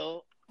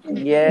deal.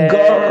 Yeah.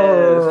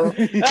 Girl.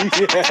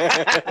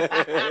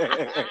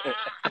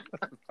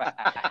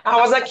 I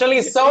was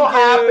actually so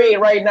happy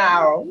right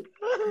now.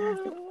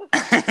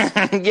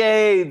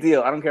 Yay,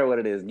 deal. I don't care what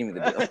it is. Give me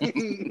the deal.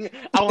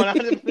 I want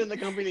 100% of the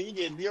company. You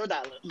get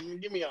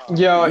 $0. Give me all.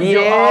 Yo,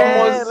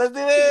 Let's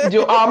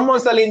do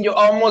it. Aline, you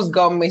almost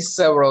got me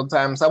several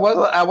times. I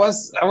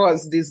was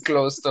this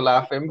close to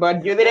laughing,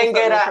 but you didn't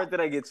get What part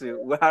did I get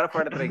you? How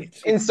far did I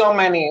get you? in so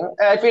many.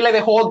 I feel like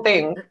the whole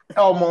thing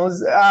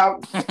almost.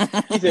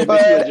 He said,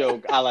 "This is a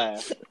joke." I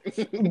laughed.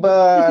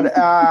 But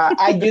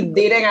you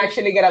didn't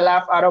actually get a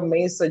laugh out of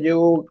me, so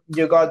you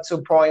got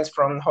 2 points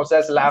from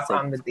Jose's laugh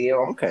on the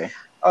deal. Okay.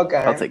 I'll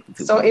take the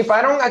 2 so points. If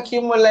I don't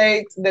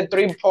accumulate the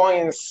 3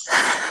 points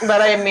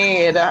that I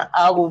need,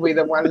 I will be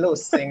the one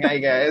losing, I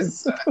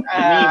guess.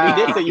 We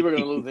did say you were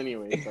going to lose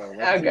anyway. So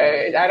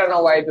okay, I don't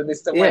know why I do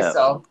this to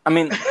myself. I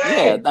mean,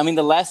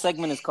 the last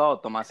segment is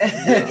called Tomas.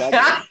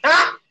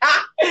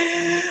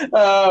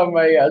 Oh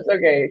my gosh.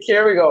 Okay,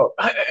 here we go.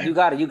 You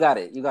got it,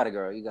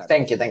 girl. You got it.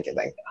 Thank you.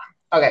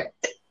 Okay.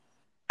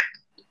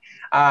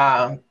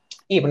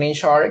 Evening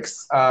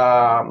Sharks.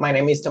 My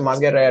name is Tomas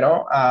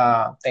Guerrero.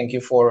 Thank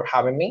you for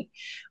having me.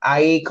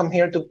 I come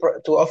here to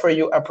offer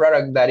you a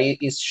product that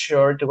is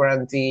sure to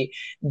guarantee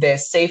the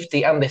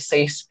safety and the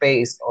safe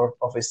space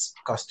of its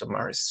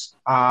customers.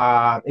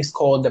 It's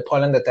called the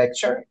pollen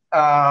detector.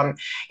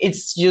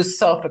 It's just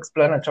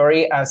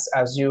self-explanatory as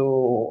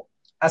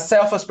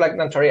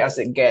self-explanatory as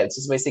it gets.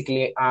 It's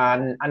basically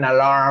an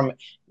alarm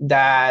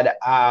that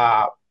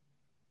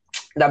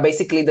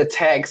basically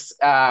detects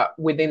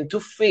within 2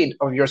 feet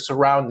of your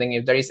surrounding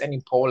if there is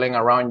any pollen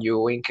around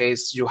you. In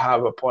case you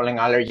have a pollen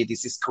allergy,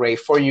 this is great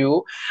for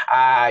you.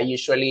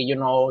 Usually,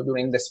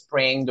 during the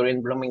spring,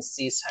 during blooming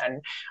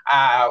season,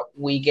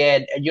 we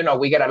get a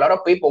lot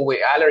of people with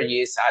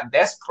allergies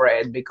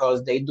desperate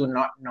because they do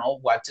not know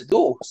what to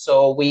do.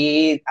 So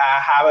we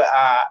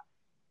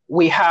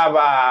have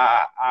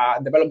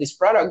developed this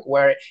product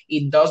where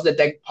it does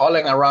detect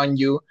pollen around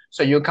you,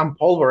 so you can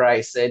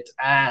pulverize it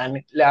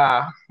and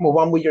move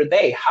on with your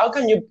day. How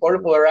can you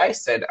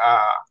pulverize it?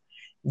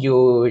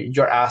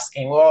 You're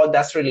asking. Well,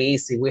 that's really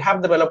easy. We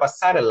have developed a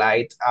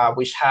satellite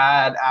which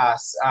had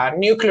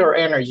nuclear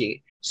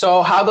energy.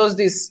 So how does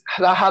this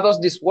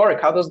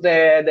work? How does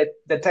the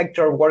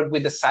detector work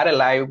with the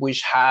satellite,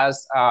 which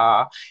has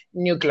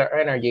nuclear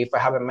energy? If I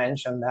haven't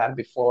mentioned that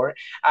before,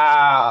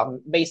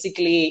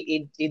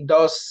 basically it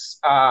does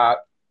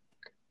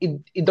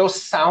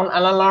sound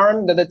an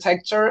alarm. The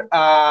detector,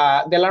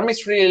 the alarm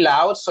is really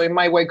loud, so it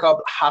might wake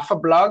up half a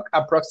block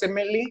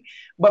approximately.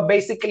 But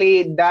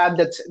basically, that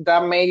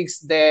makes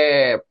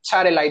the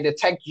satellite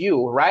detect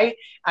you, right?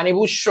 And it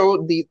will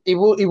show it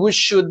will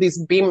shoot this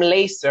beam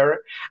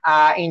laser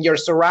in your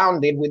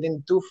surrounding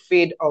within 2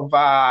 feet of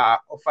a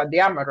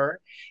diameter,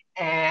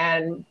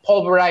 and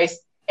pulverize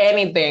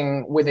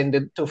anything within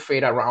the 2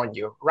 feet around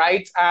you,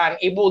 right? And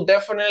it will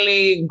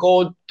definitely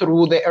go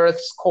through the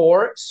Earth's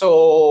core.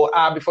 So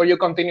before you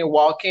continue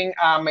walking,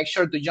 make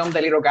sure to jump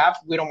the little gap.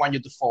 We don't want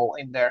you to fall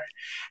in there.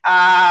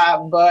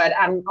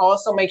 And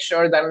also make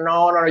sure that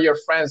none of your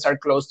friends are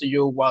close to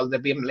you while the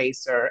beam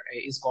laser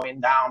is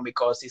going down,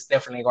 because it's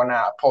definitely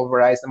gonna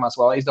pulverize them as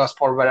well. It does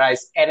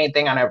pulverize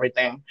anything and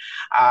everything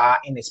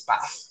in its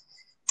path.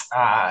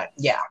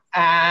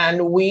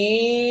 And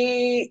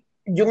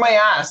you might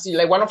ask,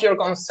 like, one of your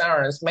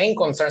main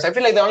concerns, I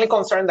feel like the only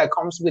concern that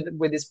comes with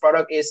this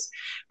product is,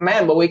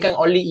 but we can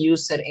only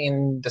use it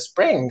in the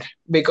spring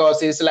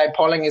because it's like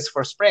pollen is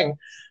for spring.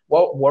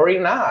 Well, worry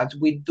not.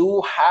 We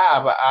do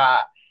have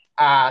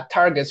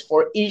targets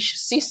for each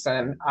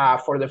season.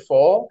 For the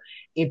fall,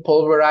 it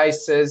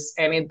pulverizes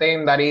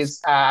anything that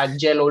is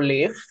yellow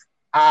leaf.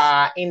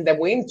 In the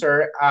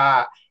winter,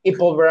 it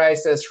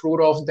pulverizes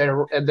Rudolph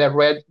the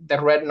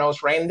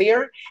red-nosed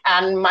reindeer,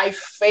 and my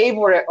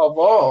favorite of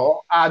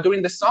all,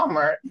 during the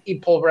summer,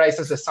 it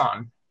pulverizes the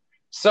sun.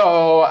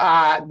 So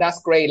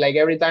that's great. Like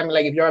every time,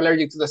 like if you're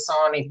allergic to the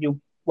sun, if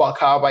you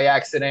walk out by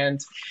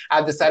accident,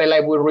 the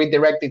satellite will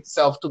redirect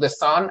itself to the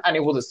sun and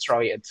it will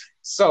destroy it.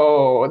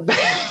 So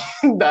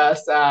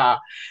that's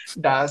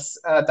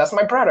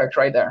my product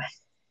right there.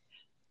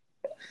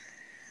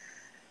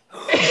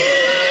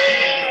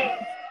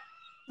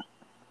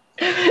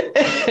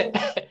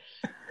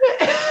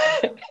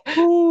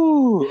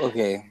 Ooh,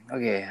 okay.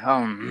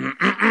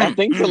 I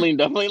think Celine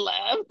definitely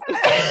laughed.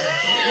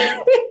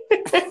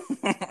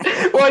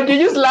 Well, you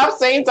just laughed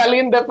saying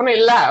Celine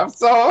definitely laughed,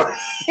 so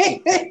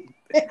I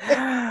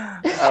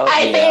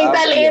think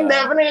Celine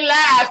definitely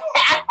laughed.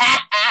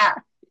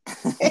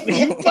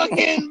 You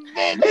fucking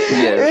bitch.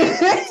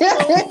 Yes.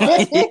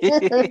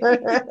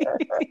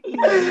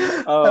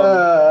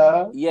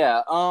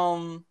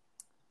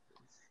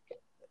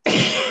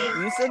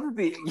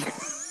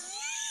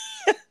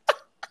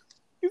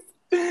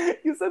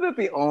 You said that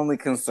the only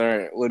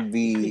concern would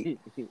be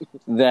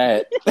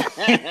that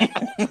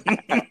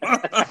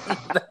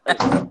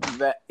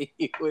that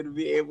you would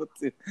be able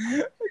to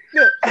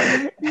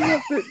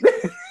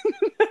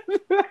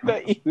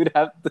that you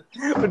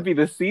would be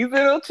the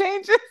seasonal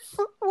changes.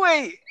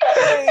 Wait.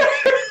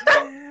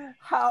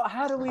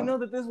 How do we know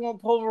that this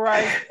won't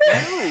pulverize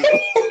you?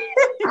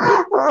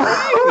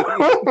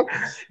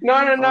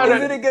 No.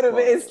 Isn't it gonna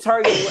be its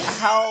target?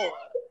 How?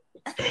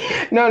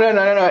 No.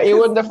 It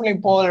would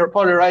definitely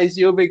polarize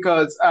you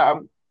because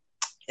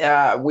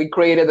we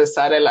created a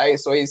satellite,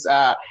 so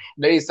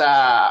there is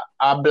a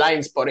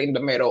blind spot in the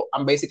middle,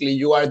 and basically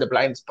you are the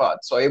blind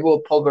spot, so it will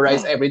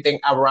pulverize everything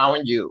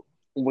around you.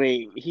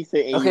 Wait, he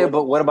said. Okay,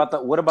 but what about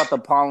the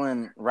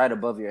pollen right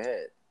above your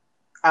head?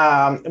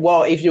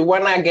 Well, if you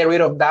want to get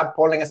rid of that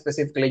pollen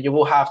specifically, you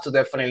will have to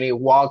definitely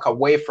walk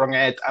away from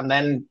it and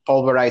then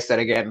pulverize it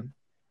again.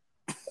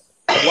 Well,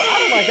 I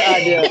don't like the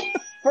idea.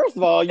 First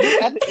of all, you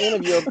at the end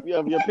of your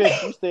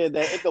pitch, you said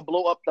that it could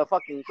blow up the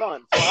fucking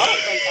sun. So I don't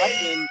think I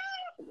can.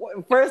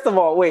 First of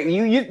all, wait,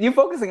 you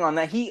focusing on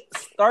that. He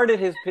started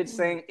his pitch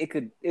saying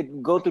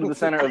it go through the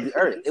center of the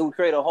earth. It would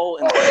create a hole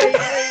in the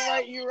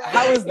earth. You're right.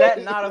 How is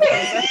that not a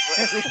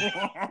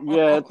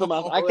Yeah,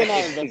 I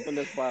cannot invest in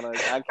this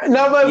product.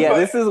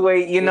 This is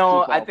way,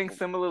 I think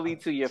similarly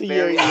to your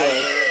fairy,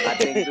 I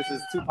think this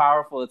is too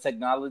powerful a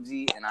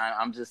technology, and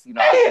I'm just,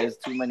 there's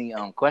too many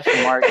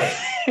question marks.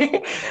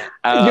 You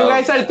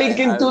guys are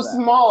thinking too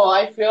small.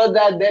 I feel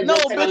that there's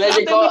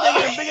technological.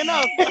 Big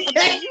enough.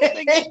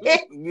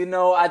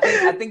 I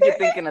think you're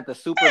thinking at the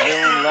super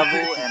villain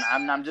level,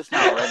 and I'm just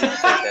not ready to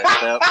take that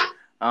step.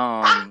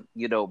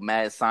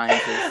 Mad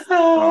scientist.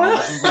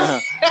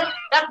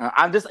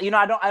 I'm just,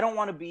 I don't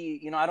want to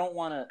be, I don't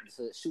want to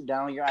shoot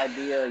down your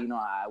idea.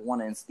 I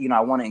want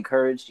to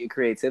encourage your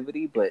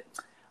creativity, but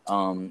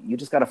you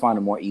just got to find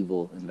a more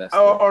evil investor.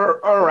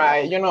 All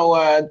right. You know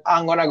what?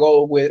 I'm gonna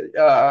go with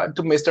to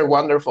Mr.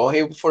 Wonderful.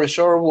 He for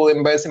sure will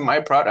invest in my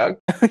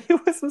product. He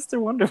was Mr.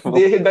 Wonderful.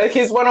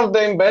 He's one of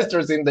the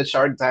investors in the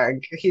Shark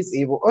Tank. He's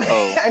evil.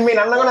 Oh. I mean,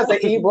 I'm not gonna say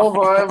evil,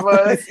 but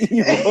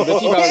evil.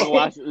 But you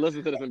probably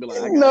listen to this and be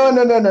like,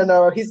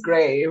 no. He's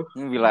great.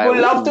 Be like,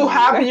 we'd love to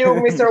have you,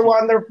 Mr.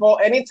 Wonderful,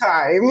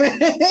 anytime.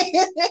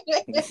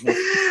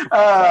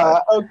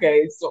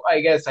 Okay, so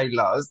I guess I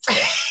lost.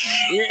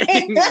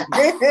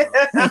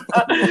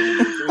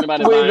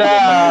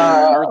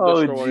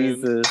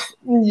 Jesus.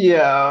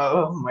 Yeah.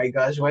 Oh my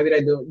gosh, why did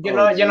I do? You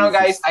know,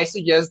 guys, I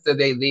suggested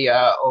the idea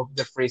of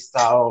the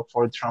freestyle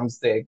for Trump's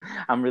dick.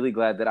 I'm really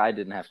glad that I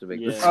didn't have to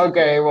make this.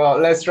 Okay, well,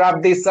 let's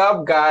wrap this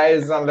up,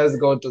 guys, and let's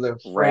go to the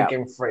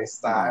freaking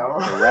freestyle.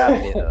 Wrap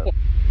it up.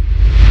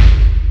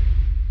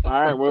 All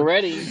right, we're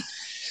ready.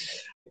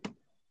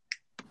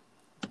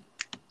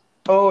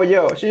 Oh,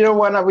 yo, she don't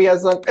wanna be a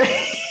song.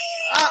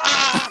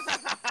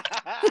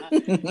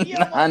 No.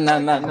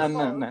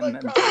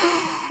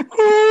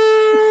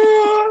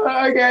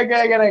 Okay,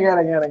 again.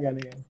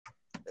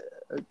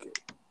 Okay.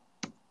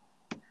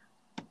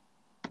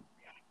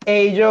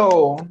 Hey,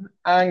 yo,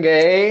 I'm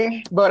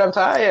gay, but I'm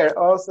tired.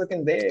 Also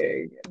can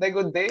dig. The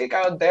good dig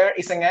out there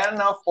isn't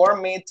enough for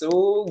me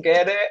to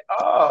get it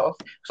off.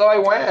 So I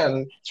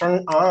went,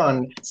 turned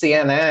on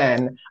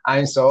CNN.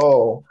 I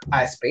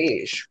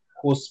speech.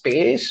 Whose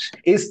speech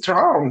is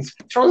Trump's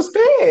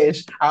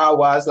speech. I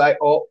was like,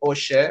 oh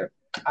shit.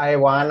 I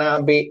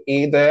wanna be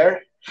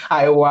either.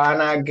 I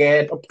wanna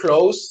get up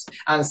close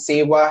and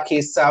see what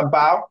he's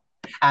about.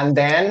 And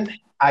then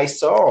I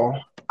saw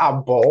a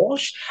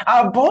Bosch.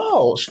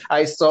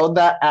 I saw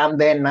that, and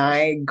then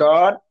I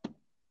got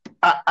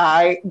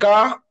on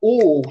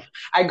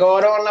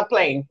a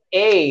plane.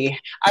 Hey,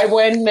 I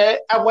went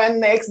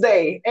next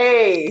day.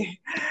 Hey,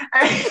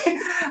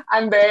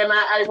 and then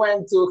I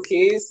went to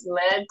his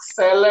next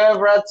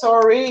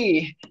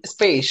celebratory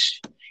speech,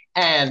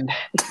 and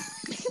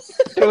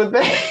through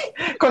the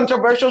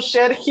controversial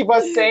shit he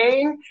was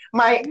saying,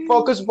 my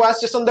focus was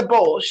just on the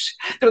Bosch.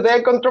 Through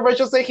the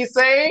controversial shit he's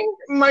saying,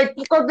 my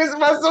focus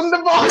was on the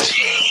Bosch.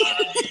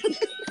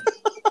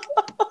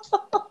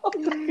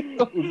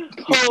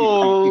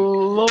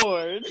 Oh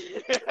Lord!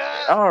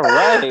 All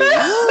right.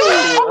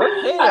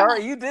 Okay, all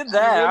right. You did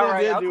that. All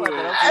right.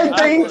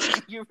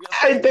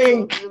 I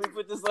think.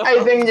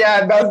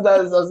 Yeah. That's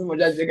as much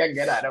as you can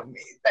get out of me.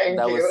 Thank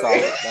you. Was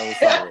solid.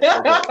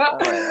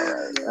 Okay.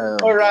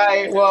 All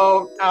right.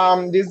 Well,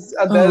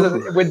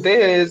 with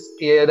this,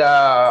 it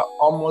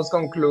almost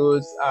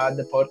concludes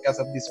the podcast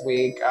of this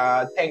week.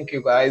 Thank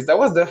you, guys. That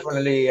was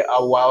definitely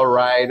a wild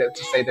ride,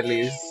 to say the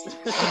least.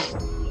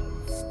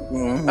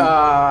 Mm-hmm.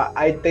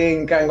 I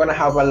think I'm gonna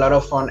have a lot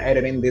of fun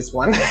editing this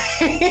one.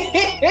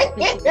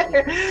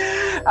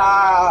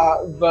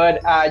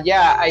 But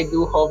I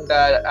do hope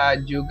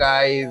that you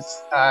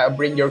guys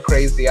bring your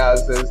crazy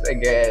asses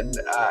again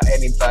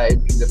anytime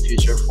in the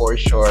future, for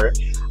sure.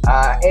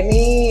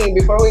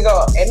 Before we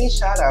go, any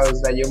shout outs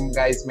that you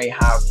guys may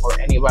have for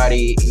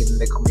anybody in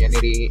the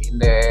community, in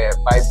the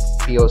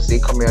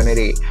BIPOC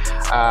community,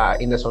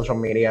 in the social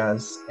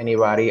medias,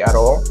 anybody at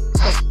all?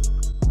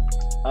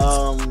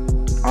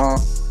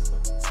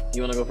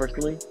 You want to go first,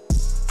 Khalid?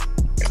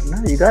 No,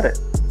 you got it.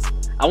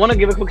 I want to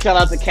give a quick shout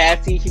out to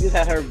Cassie. She just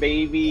had her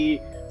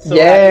baby. So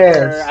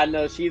yes. I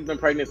know she's been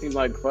pregnant seems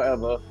like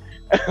forever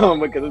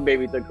because this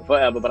baby took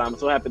forever. But I'm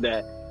so happy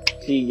that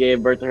she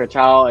gave birth to her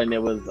child and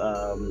it was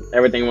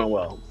everything went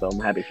well. So I'm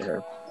happy for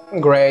her.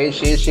 Great.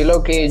 She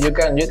low-key, you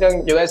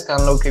guys can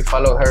low-key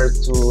follow her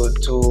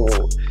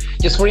to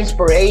just for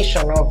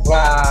inspiration of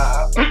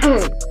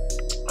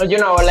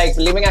like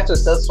living a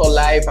successful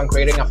life and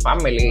creating a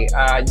family.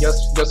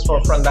 Just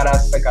from that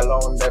aspect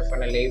alone,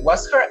 definitely.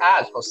 What's her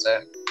ad,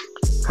 Jose?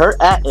 Her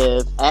at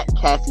is at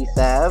Cassie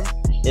Sav.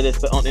 It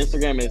is on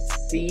Instagram is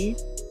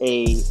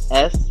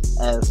CASSYSAVS.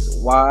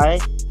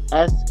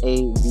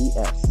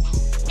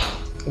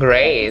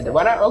 Great.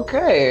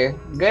 Okay,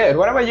 good.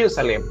 What about you,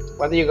 Salim?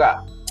 What do you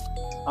got?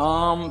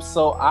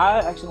 So I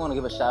actually want to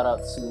give a shout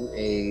out to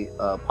a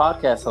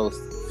podcast host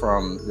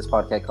from this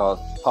podcast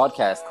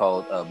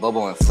called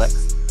Bobo and Flex.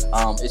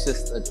 It's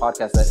just a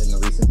podcast that in the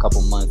recent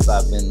couple months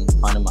I've been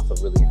finding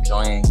myself really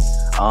enjoying.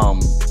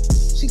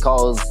 She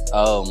calls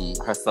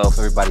herself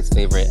everybody's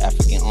favorite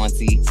African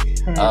auntie.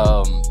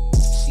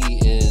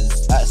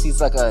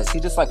 She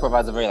just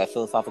provides a very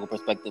philosophical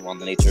perspective on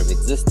the nature of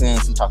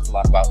existence. She talks a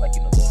lot about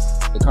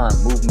the current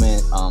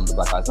movement, the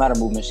Black Lives Matter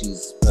movement.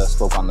 She's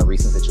spoke on the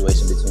recent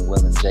situation between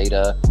Will and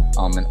Jada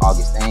and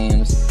August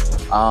Ames.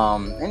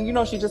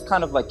 And she just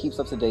kind of keeps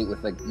up to date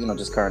with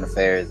just current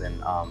affairs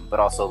and but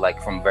also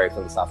from a very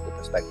philosophical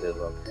perspective.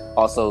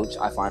 Also,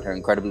 I find her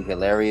incredibly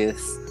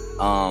hilarious.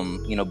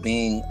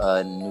 Being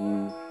a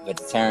new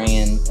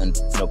vegetarian and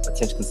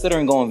potentially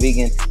considering going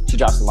vegan, she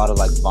drops a lot of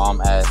bomb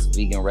ass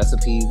vegan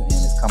recipes and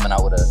is coming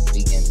out with a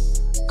vegan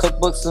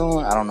cookbook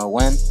soon. I don't know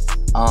when,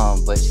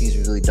 but she's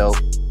really dope.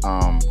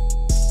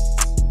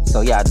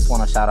 So yeah, I just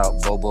want to shout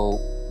out Bobo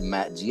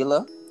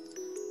Matjila.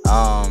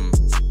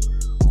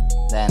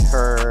 Then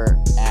her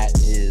at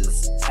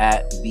is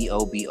at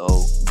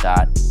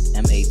BOBO.MATJILA.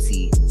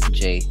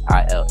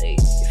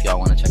 If y'all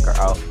want to check her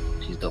out,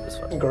 she's dope as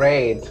fuck.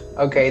 Great.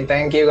 Okay,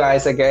 thank you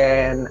guys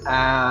again.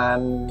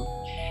 And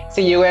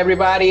see you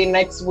everybody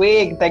next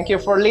week. Thank you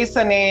for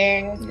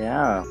listening.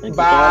 Yeah.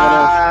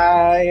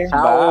 Bye.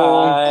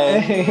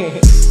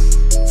 Bye.